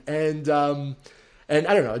fun. And I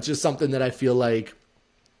don't know. It's just something that I feel like,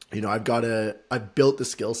 I've built the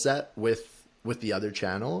skill set with the other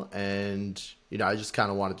channel and, I just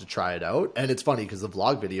kind of wanted to try it out. And it's funny because the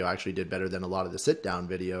vlog video actually did better than a lot of the sit down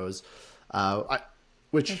videos.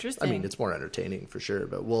 Which I mean, it's more entertaining for sure,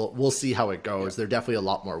 but we'll see how it goes. They're definitely a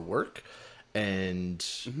lot more work and,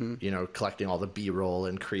 collecting all the B-roll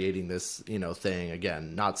and creating this, thing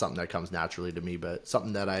again, not something that comes naturally to me, but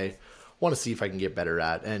something that I want to see if I can get better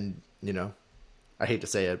at. And, I hate to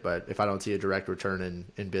say it, but if I don't see a direct return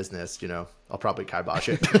in business, you know, I'll probably kibosh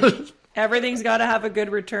it. Everything's got to have a good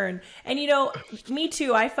return. And, you know, me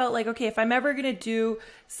too. I felt like, okay, if I'm ever going to do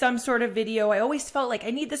some sort of video, I always felt like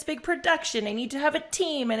I need this big production. I need to have a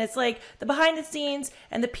team. And it's like the behind the scenes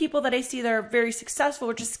and the people that I see that are very successful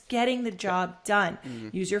are just getting the job done.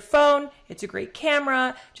 Use your phone. It's a great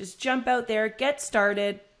camera. Just jump out there, get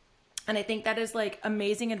started. And I think that is like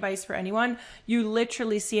amazing advice for anyone. You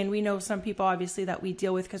literally see, and we know some people obviously that we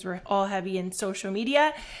deal with because we're all heavy in social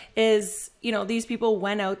media, is, you know, these people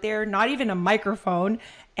went out there, not even a microphone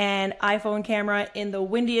and iPhone camera in the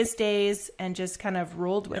windiest days and just kind of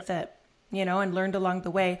rolled with it, you know, and learned along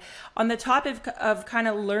the way. On the topic of kind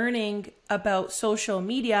of learning about social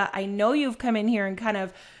media, I know you've come in here and kind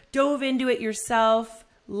of dove into it yourself,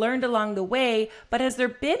 learned along the way, but has there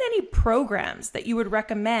been any programs that you would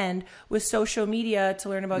recommend with social media to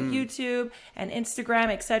learn about YouTube and Instagram,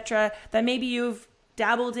 etc., that maybe you've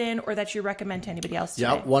dabbled in or that you recommend to anybody else today?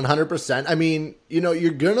 Yeah, 100%. I mean, you know,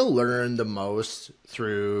 you're going to learn the most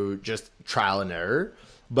through just trial and error.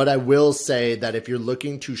 But I will say that if you're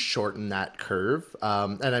looking to shorten that curve,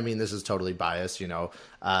 and I mean, this is totally biased, you know,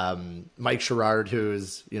 Mike Sherrard, who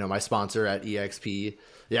is, you know, my sponsor at EXP.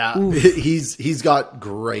 Yeah, he's got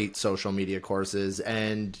great social media courses.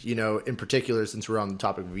 And, you know, in particular, since we're on the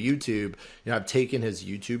topic of YouTube, you know, I've taken his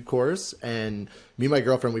YouTube course, and me and my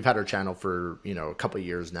girlfriend, we've had our channel for, you know, a couple of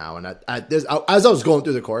years now. And as I was going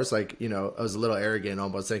through the course, like, you know, I was a little arrogant,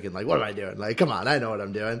 almost thinking like, what am I doing? Like, come on, I know what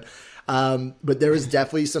I'm doing. But there was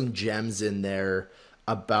definitely some gems in there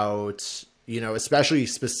about, you know, especially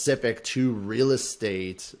specific to real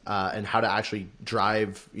estate and how to actually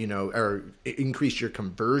drive, you know, or increase your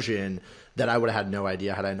conversion that I would have had no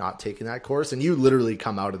idea had I not taken that course. And you literally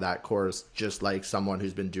come out of that course just like someone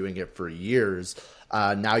who's been doing it for years.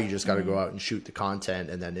 Now you just got to go out and shoot the content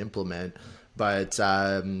and then implement. But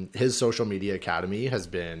his social media academy has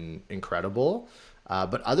been incredible.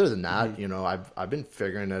 But other than that, you know, I've been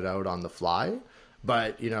figuring it out on the fly.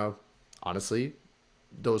 But, you know, honestly,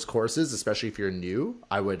 those courses, especially if you're new,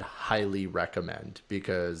 I would highly recommend,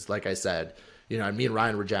 because like I said, you know, me and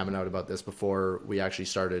Ryan were jamming out about this before we actually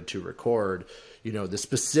started to record, you know, the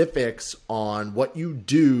specifics on what you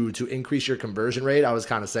do to increase your conversion rate. I was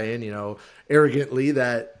kind of saying, you know, arrogantly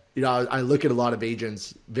that, you know, I look at a lot of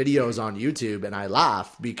agents' videos on YouTube and I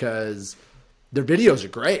laugh because their videos are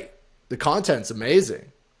great. The content's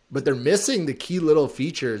amazing, but they're missing the key little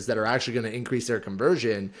features that are actually going to increase their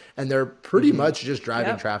conversion. And they're pretty much just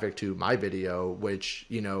driving traffic to my video, which,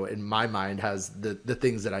 you know, in my mind has the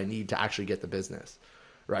things that I need to actually get the business.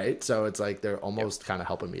 Right. So it's like, they're almost kind of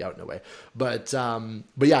helping me out in a way, but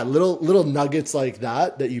yeah, little nuggets like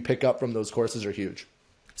that you pick up from those courses are huge.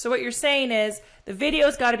 So what you're saying is the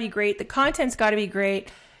video's got to be great. The content's got to be great.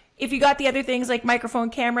 If you got the other things like microphone,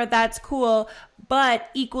 camera, that's cool. But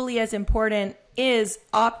equally as important is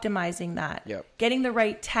optimizing that, getting the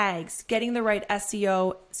right tags, getting the right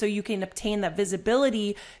SEO so you can obtain that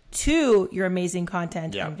visibility to your amazing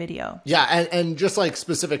content and video. Yeah. And just like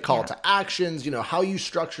specific call to actions, you know, how you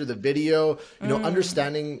structure the video, you know,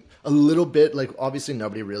 understanding a little bit, like obviously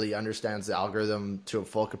nobody really understands the algorithm to a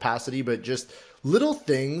full capacity, but just little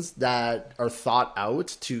things that are thought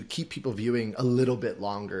out to keep people viewing a little bit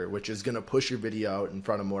longer, which is going to push your video out in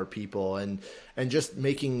front of more people, and just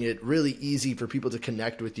making it really easy for people to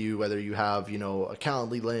connect with you, whether you have, you know, a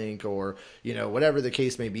Calendly link or, you know, whatever the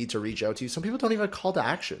case may be to reach out to you. Some people don't even have call to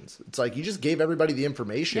actions. It's like you just gave everybody the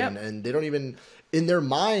information and they don't even, in their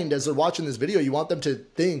mind as they're watching this video, you want them to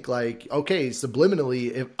think like, okay,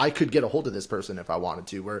 subliminally, if I could get a hold of this person if I wanted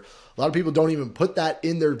to, where a lot of people don't even put that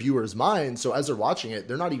in their viewers' minds. So as they're watching it,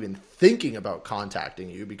 they're not even thinking about contacting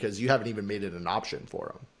you because you haven't even made it an option for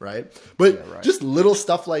them. Right. But just little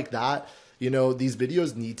stuff like that, you know, these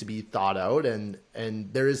videos need to be thought out, and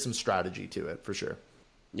there is some strategy to it for sure.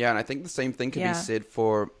 Yeah. And I think the same thing can be said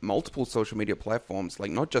for multiple social media platforms, like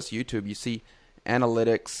not just YouTube. You see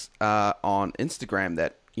analytics on Instagram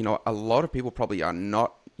that, you know, a lot of people probably are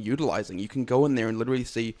not utilizing. You can go in there and literally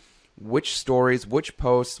see which stories, which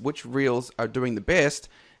posts, which reels are doing the best,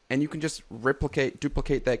 and you can just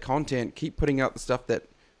duplicate that content, keep putting out the stuff that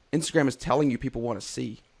Instagram is telling you people want to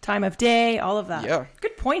see. Time of day, all of that. Yeah.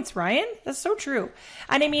 Good points, Ryan. That's so true.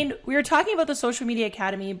 And I mean, we were talking about the Social Media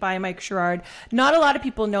Academy by Mike Sherrard. Not a lot of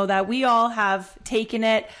people know that. We all have taken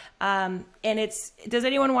it. And does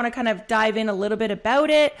anyone want to kind of dive in a little bit about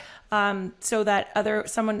it? So that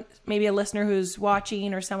someone, maybe a listener who's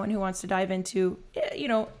watching or someone who wants to dive into, you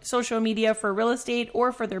know, social media for real estate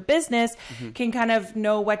or for their business can kind of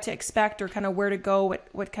know what to expect or kind of where to go,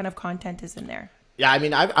 what kind of content is in there. Yeah, I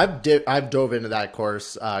mean, I've dove into that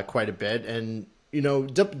course quite a bit, and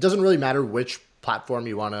doesn't really matter which platform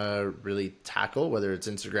you want to really tackle, whether it's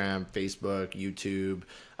Instagram, Facebook, YouTube.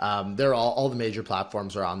 They're all the major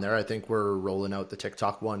platforms are on there. I think we're rolling out the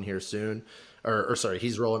TikTok one here soon, or sorry,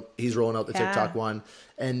 he's rolling out the TikTok one,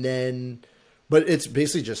 and then. But it's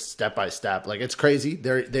basically just step by step. Like, it's crazy.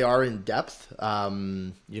 They are in depth. I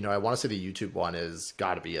want to say the YouTube one is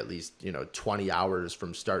got to be at least 20 hours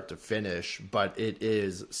from start to finish. But it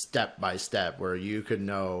is step by step where you could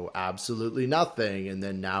know absolutely nothing, and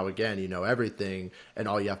then now again you know everything, and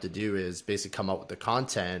all you have to do is basically come up with the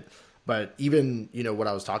content. But even what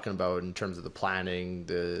I was talking about in terms of the planning,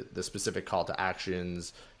 the specific call to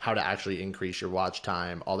actions, how to actually increase your watch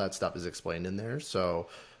time, all that stuff is explained in there. So.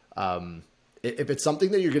 If it's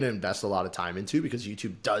something that you're going to invest a lot of time into, because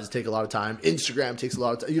YouTube does take a lot of time, Instagram takes a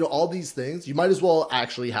lot of time, all these things, you might as well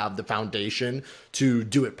actually have the foundation to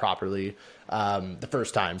do it properly the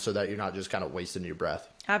first time, so that you're not just kind of wasting your breath.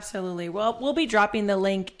 Absolutely. Well, we'll be dropping the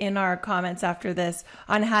link in our comments after this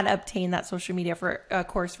on how to obtain that social media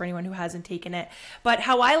course for anyone who hasn't taken it. But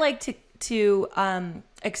how I like to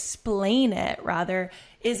explain it, rather,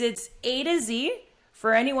 is it's A to Z.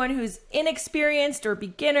 For anyone who's inexperienced or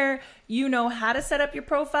beginner, you know how to set up your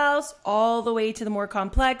profiles, all the way to the more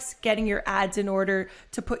complex, getting your ads in order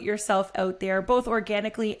to put yourself out there, both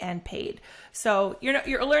organically and paid. So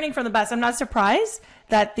you're learning from the best. I'm not surprised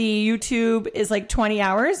that the YouTube is like 20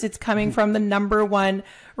 hours. It's coming from the #1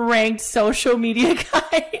 ranked social media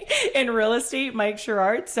guy in real estate, Mike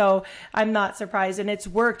Sherrard. So I'm not surprised. And it's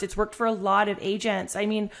worked. It's worked for a lot of agents. I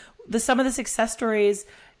mean, some of the success stories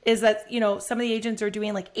is that, some of the agents are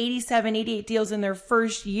doing like 87, 88 deals in their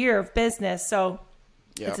first year of business. So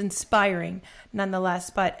It's inspiring nonetheless,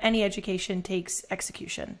 but any education takes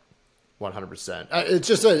execution. 100%. It's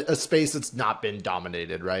just a space that's not been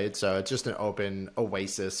dominated, right? So it's just an open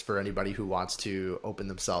oasis for anybody who wants to open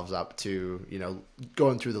themselves up to,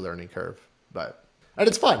 going through the learning curve. And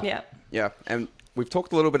it's fun. Yeah. Yeah. And we've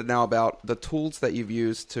talked a little bit now about the tools that you've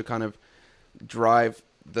used to kind of drive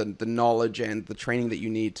the knowledge and the training that you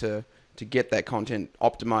need to get that content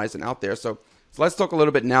optimized and out there. So let's talk a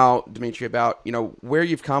little bit now, Dimitri, about, where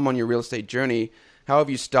you've come on your real estate journey. How have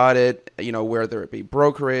you started, whether it be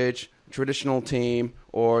brokerage, traditional team,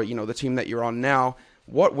 or, the team that you're on now?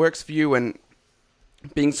 What works for you, and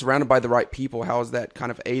being surrounded by the right people, how has that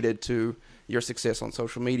kind of aided to your success on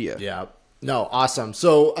social media? Yeah. No, awesome.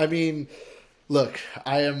 So, I mean, look,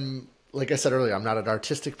 like I said earlier, I'm not an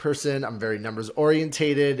artistic person. I'm very numbers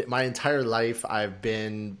orientated. My entire life, I've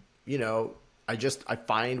been, I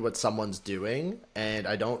find what someone's doing and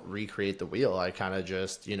I don't recreate the wheel. I kind of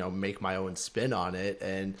just, make my own spin on it.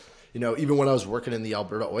 And, even when I was working in the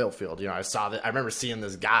Alberta oil field, I remember seeing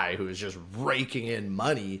this guy who was just raking in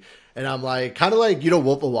money. And I'm like, kind of like,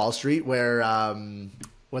 Wolf of Wall Street, where,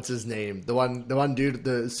 what's his name? The one dude,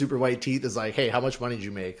 the super white teeth, is like, hey, how much money did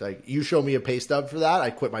you make? Like, you show me a pay stub for that, I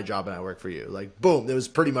quit my job and I work for you. Like, boom, that was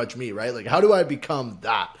pretty much me, right? Like, how do I become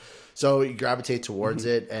that? So you gravitate towards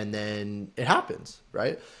it, and then it happens,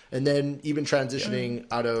 right? And then even transitioning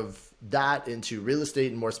out of that into real estate,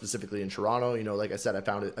 and more specifically in Toronto, like I said, I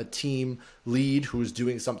found a team lead who's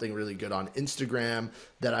doing something really good on Instagram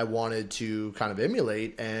that I wanted to kind of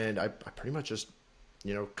emulate, and I pretty much just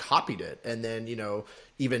copied it. And then,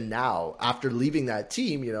 even now, after leaving that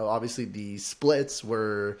team, obviously the splits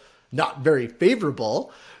were not very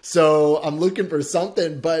favorable. So I'm looking for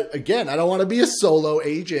something. But again, I don't want to be a solo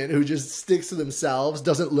agent who just sticks to themselves,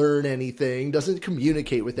 doesn't learn anything, doesn't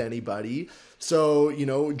communicate with anybody. So,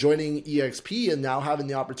 joining EXP and now having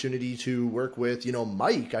the opportunity to work with,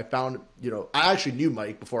 Mike, I found, I actually knew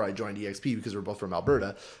Mike before I joined EXP because we're both from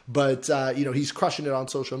Alberta, but, he's crushing it on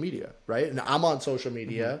social media, right? And I'm on social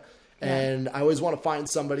media. Mm-hmm. And I always want to find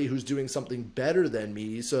somebody who's doing something better than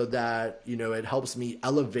me so that, it helps me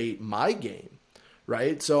elevate my game,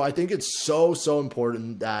 right? So I think it's so, so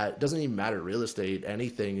important that it doesn't even matter real estate,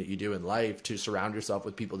 anything that you do in life, to surround yourself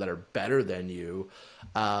with people that are better than you.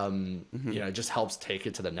 It just helps take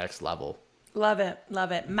it to the next level. Love it.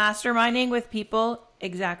 Love it. Masterminding with people,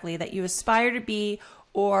 exactly, that you aspire to be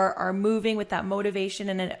or are moving with that motivation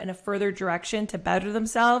in a further direction to better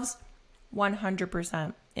themselves.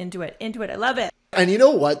 100% into it. I love it. And you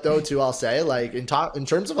know what, though, too, I'll say, like, in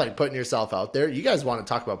terms of like putting yourself out there, you guys want to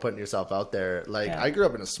talk about putting yourself out there. Like, I grew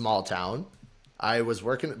up in a small town. I was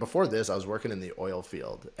working in the oil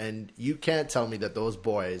field, and you can't tell me that those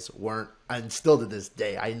boys weren't and still to this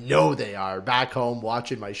day, I know they are back home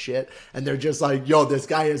watching my shit. And they're just like, yo, this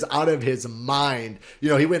guy is out of his mind. You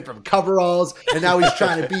know, he went from coveralls and now he's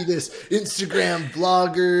trying to be this Instagram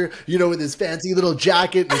vlogger, you know, with his fancy little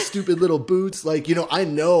jacket and his stupid little boots. Like, you know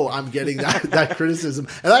I'm getting that criticism,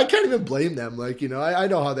 and I can't even blame them. Like, you know, I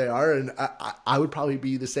know how they are, and I would probably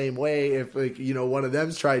be the same way if, like, you know, one of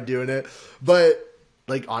them's tried doing it. But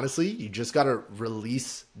like, honestly, you just got to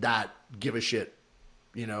release that give a shit,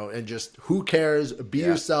 you know, and just who cares, be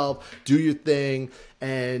yourself, do your thing.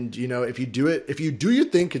 And, you know, if you do your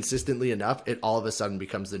thing consistently enough, it all of a sudden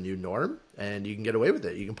becomes the new norm and you can get away with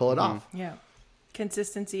it. You can pull it off. Yeah.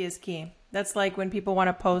 Consistency is key. That's like when people want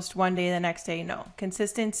to post one day, the next day. No,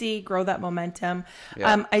 consistency, grow that momentum.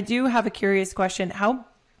 Yeah. I do have a curious question. How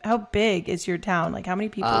big is your town? Like, how many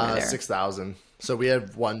people are there? 6,000. So we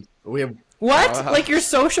have what? Like, your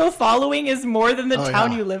social following is more than the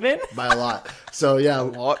town you live in? By a lot. So yeah, a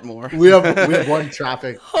lot more. We have one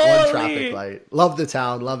traffic light. Love the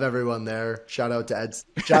town. Love everyone there. Shout out to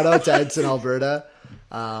Edson, Alberta.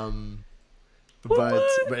 But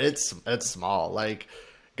it's small. Like,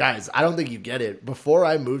 guys, I don't think you get it. Before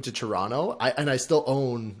I moved to Toronto, I still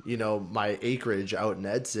own, you know, my acreage out in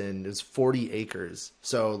Edson is 40 acres.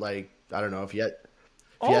 So, like, I don't know if you had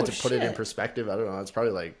to put it in perspective, I don't know, it's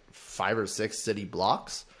probably like 5 or 6 city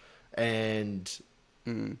blocks. And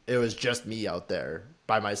it was just me out there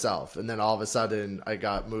by myself. And then all of a sudden I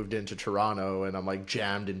got moved into Toronto and I'm like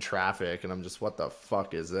jammed in traffic and I'm just, what the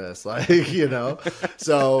fuck is this? Like, you know,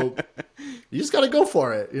 so you just got to go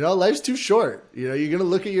for it. You know, life's too short. You know, you're going to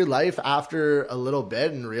look at your life after a little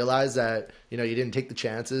bit and realize that, you know, you didn't take the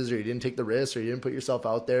chances or you didn't take the risks or you didn't put yourself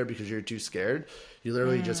out there because you're too scared. You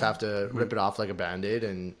literally just have to rip it off like a Band-Aid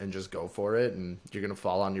and just go for it. And you're going to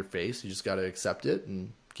fall on your face. You just got to accept it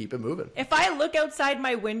and keep it moving. If I look outside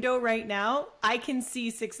my window right now, I can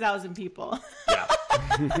see 6,000 people. Yeah.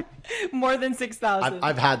 More than 6,000.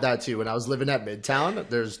 I've had that too. When I was living at Midtown,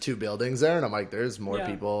 there's 2 buildings there. And I'm like, there's more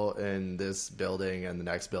people in this building and the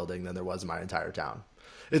next building than there was in my entire town.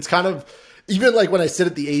 It's kind of, even like when I sit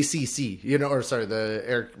at the ACC, you know, or sorry,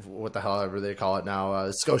 what the hell ever they call it now,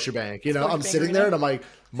 Scotiabank, you know, I'm sitting there and I'm like,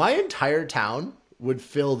 my entire town would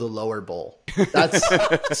fill the lower bowl. That's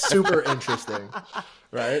super interesting.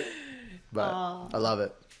 Right? But I love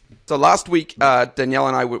it. So last week, Danielle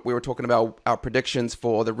and I, we were talking about our predictions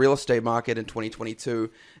for the real estate market in 2022,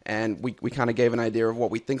 and we kind of gave an idea of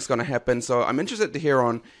what we think is going to happen. So I'm interested to hear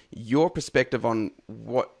on your perspective on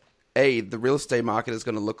what, the real estate market is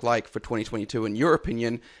going to look like for 2022 in your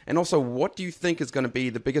opinion, and also what do you think is going to be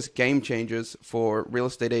the biggest game changers for real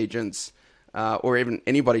estate agents or even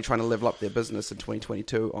anybody trying to level up their business in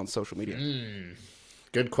 2022 on social media?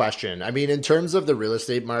 Good question. I mean, in terms of the real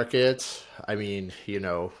estate market, I mean, you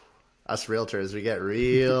know, us realtors, we get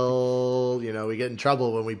real, you know, we get in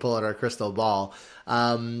trouble when we pull out our crystal ball.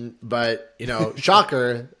 But, you know,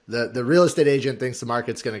 shocker, the real estate agent thinks the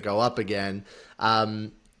market's going to go up again.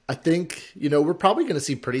 I think, you know, we're probably going to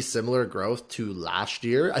see pretty similar growth to last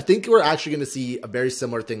year. I think we're actually going to see a very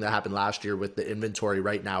similar thing that happened last year with the inventory.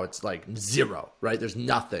 Right now, it's like 0, right? There's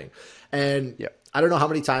nothing. And I don't know how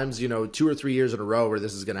many times, you know, 2 or 3 years in a row where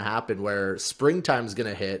this is going to happen, where springtime is going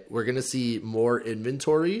to hit. We're going to see more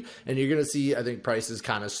inventory and you're going to see, I think, prices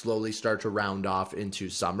kind of slowly start to round off into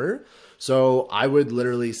summer. So I would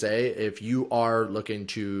literally say if you are looking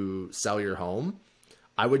to sell your home,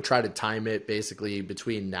 I would try to time it basically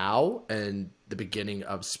between now and the beginning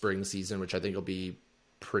of spring season, which I think will be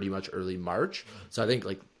pretty much early March. So I think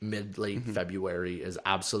like late February is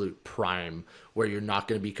absolute prime, where you're not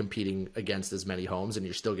going to be competing against as many homes and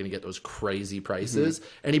you're still going to get those crazy prices.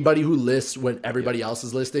 Anybody who lists when everybody else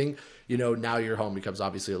is listing, you know, now your home becomes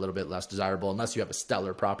obviously a little bit less desirable unless you have a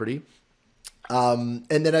stellar property. And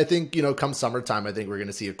then I think, you know, come summertime, I think we're going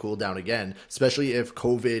to see a cool down again, especially if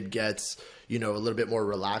COVID gets, you know, a little bit more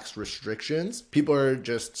relaxed restrictions. People are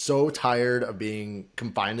just so tired of being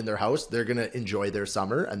confined in their house. They're going to enjoy their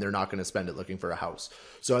summer and they're not going to spend it looking for a house.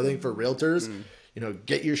 So I think for realtors, you know,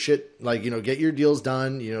 get your shit, like, you know, get your deals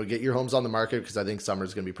done, you know, get your homes on the market, because I think summer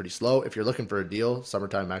is going to be pretty slow. If you're looking for a deal,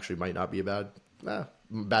 summertime actually might not be a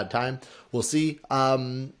bad time. We'll see.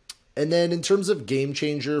 And then in terms of game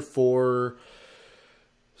changer for,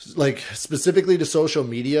 like, specifically to social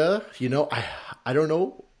media, you know, I don't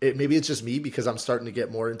know. Maybe it's just me because I'm starting to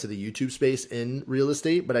get more into the YouTube space in real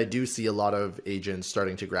estate, but I do see a lot of agents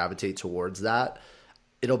starting to gravitate towards that.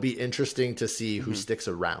 It'll be interesting to see who sticks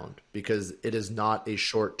around, because it is not a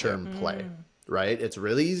short-term play, right? It's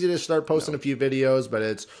really easy to start posting a few videos, but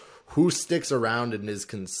it's who sticks around and is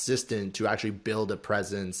consistent to actually build a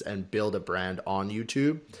presence and build a brand on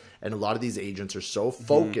YouTube. And a lot of these agents are so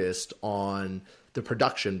focused on the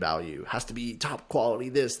production value, has to be top quality,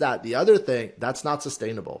 this, that, the other thing. That's not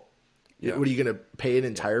sustainable. Yeah. What are you going to pay an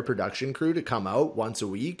entire production crew to come out once a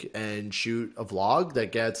week and shoot a vlog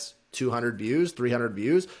that gets 200 views, 300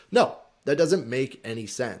 views? No, that doesn't make any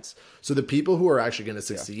sense. So the people who are actually going to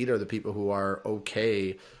succeed are the people who are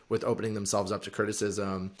okay with opening themselves up to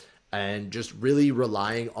criticism and just really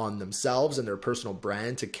relying on themselves and their personal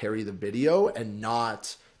brand to carry the video and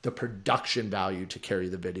not the production value to carry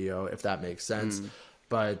the video, if that makes sense.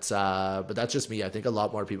 But that's just me. I think a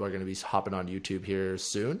lot more people are going to be hopping on YouTube here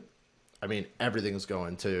soon. I mean, everything's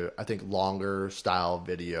going to, I think, longer style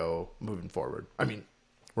video moving forward. I mean,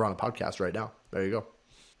 we're on a podcast right now. There you go.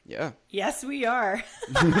 Yeah. Yes, we are.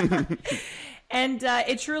 And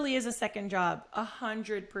it truly is a second job,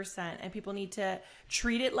 100%. And people need to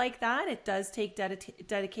treat it like that. It does take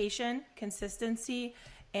dedication, consistency,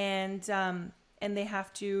 and they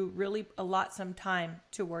have to really allot some time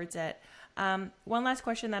towards it. One last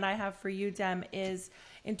question that I have for you, Dem, is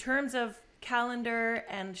in terms of calendar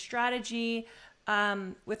and strategy,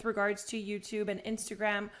 with regards to YouTube and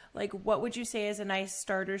Instagram, like what would you say is a nice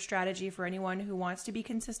starter strategy for anyone who wants to be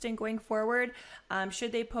consistent going forward?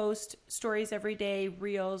 Should they post stories every day,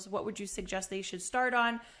 reels? What would you suggest they should start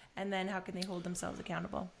on? And then how can they hold themselves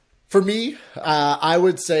accountable? For me, I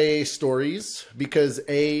would say stories, because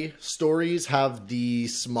stories have the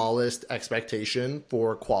smallest expectation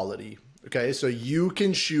for quality. Okay, so you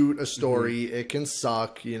can shoot a story, it can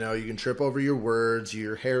suck, you can trip over your words,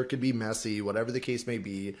 your hair could be messy, whatever the case may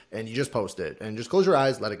be, and you just post it and just close your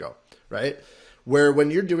eyes, let it go, right? Where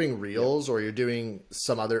when you're doing reels or you're doing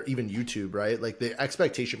some other, even YouTube, right? Like the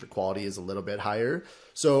expectation for quality is a little bit higher.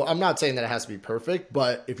 So I'm not saying that it has to be perfect,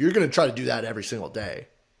 but if you're going to try to do that every single day,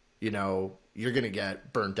 you're going to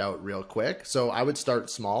get burnt out real quick. So I would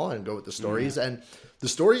start small and go with the stories. And the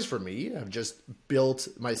stories for me have just built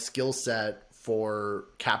my skill set for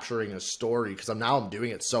capturing a story, because I'm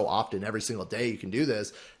doing it so often every single day. You can do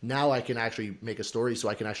this. Now I can actually make a story so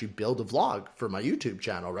I can actually build a vlog for my YouTube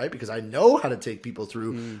channel, right? Because I know how to take people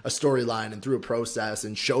through a storyline and through a process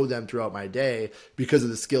and show them throughout my day because of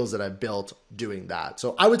the skills that I've built doing that.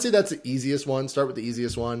 So I would say that's the easiest one. Start with the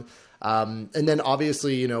easiest one. And then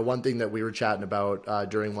obviously, one thing that we were chatting about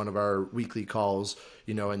during one of our weekly calls,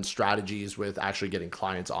 and strategies with actually getting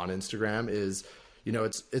clients on Instagram is,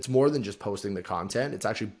 it's more than just posting the content. It's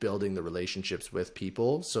actually building the relationships with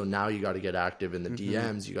people. So now you got to get active in the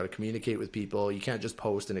DMs. You got to communicate with people. You can't just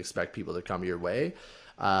post and expect people to come your way.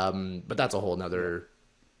 But that's a whole nother,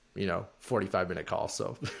 45-minute call.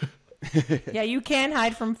 So yeah, you can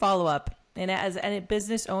hide from follow-up. And as a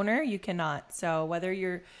business owner, you cannot. So whether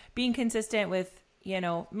you're being consistent with,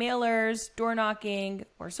 mailers, door knocking,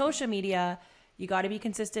 or social media, you got to be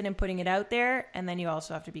consistent in putting it out there. And then you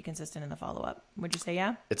also have to be consistent in the follow-up. Would you say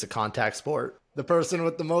yeah? It's a contact sport. The person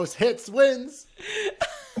with the most hits wins.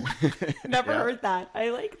 Never heard that. I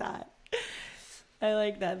like that.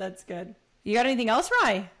 That's good. You got anything else,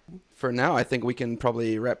 Rye? For now, I think we can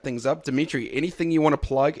probably wrap things up. Dimitri, anything you want to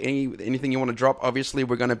plug? Anything you want to drop? Obviously,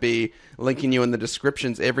 we're going to be linking you in the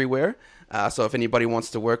descriptions everywhere. So if anybody wants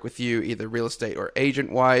to work with you, either real estate or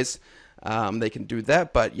agent-wise, they can do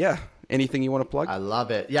that. But yeah, anything you want to plug? I love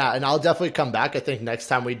it. Yeah, and I'll definitely come back. I think next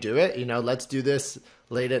time we do it, let's do this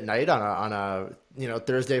late at night on a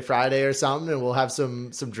Thursday, Friday or something, and we'll have some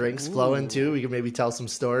drinks flowing too. We can maybe tell some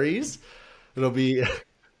stories. It'll be...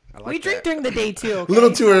 we drink during the day too. Okay? A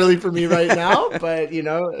little too early for me right now, but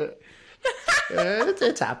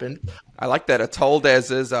it's happened. I like that. A Told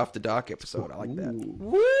As Is After Dark episode. I like that.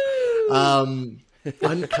 Woo!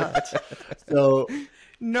 Uncut. So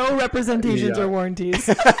no representations or warranties.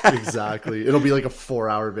 Exactly. It'll be like a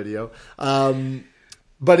 4-hour video.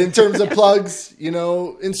 But in terms of plugs,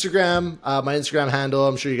 Instagram, my Instagram handle,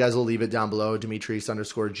 I'm sure you guys will leave it down below,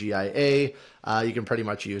 Dimitris_GIA. You can pretty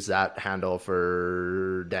much use that handle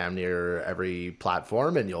for damn near every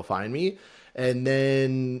platform and you'll find me. And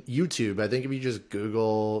then YouTube, I think if you just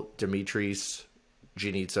Google Dimitris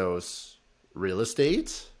Giannitsos Real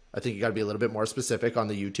Estate, I think you got to be a little bit more specific on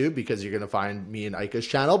the YouTube because you're going to find me and Ika's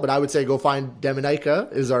channel. But I would say go find Dem and Ika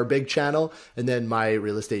is our big channel. And then my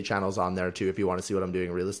real estate channel's on there too if you want to see what I'm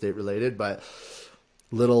doing real estate related. But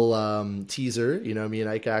little teaser, me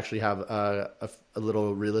and Ika actually have a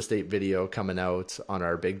little real estate video coming out on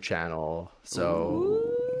our big channel. So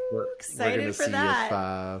we're excited for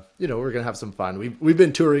that. If, we're going to have some fun. We've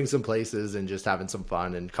been touring some places and just having some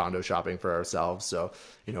fun and condo shopping for ourselves. So,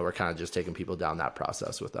 we're kind of just taking people down that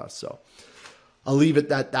process with us. So I'll leave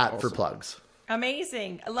it at that for plugs.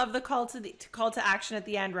 Amazing. I love the call to action at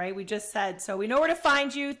the end, right? We just said, so we know where to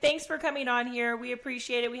find you. Thanks for coming on here. We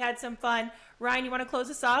appreciate it. We had some fun. Ryan, you want to close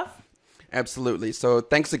us off? Absolutely. So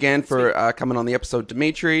thanks again for coming on the episode,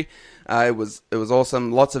 Dimitri. It was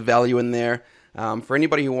awesome. Lots of value in there. For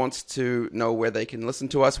anybody who wants to know where they can listen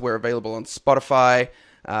to us, we're available on Spotify,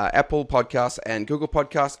 Apple Podcasts, and Google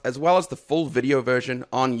Podcasts, as well as the full video version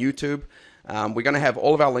on YouTube. We're going to have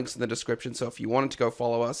all of our links in the description, so if you wanted to go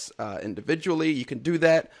follow us individually, you can do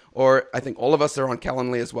that. Or I think all of us are on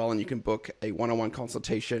Calendly as well, and you can book a one-on-one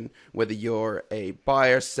consultation, whether you're a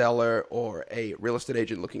buyer, seller, or a real estate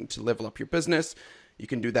agent looking to level up your business. You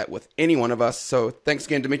can do that with any one of us. So thanks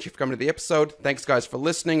again, Dimitri, for coming to the episode. Thanks, guys, for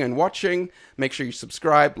listening and watching. Make sure you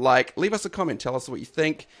subscribe, like, leave us a comment. Tell us what you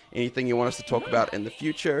think, anything you want us to talk about in the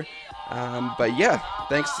future. But yeah,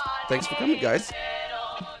 thanks for coming, guys.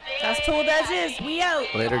 As told as is. We out.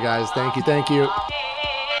 Later, guys. Thank you.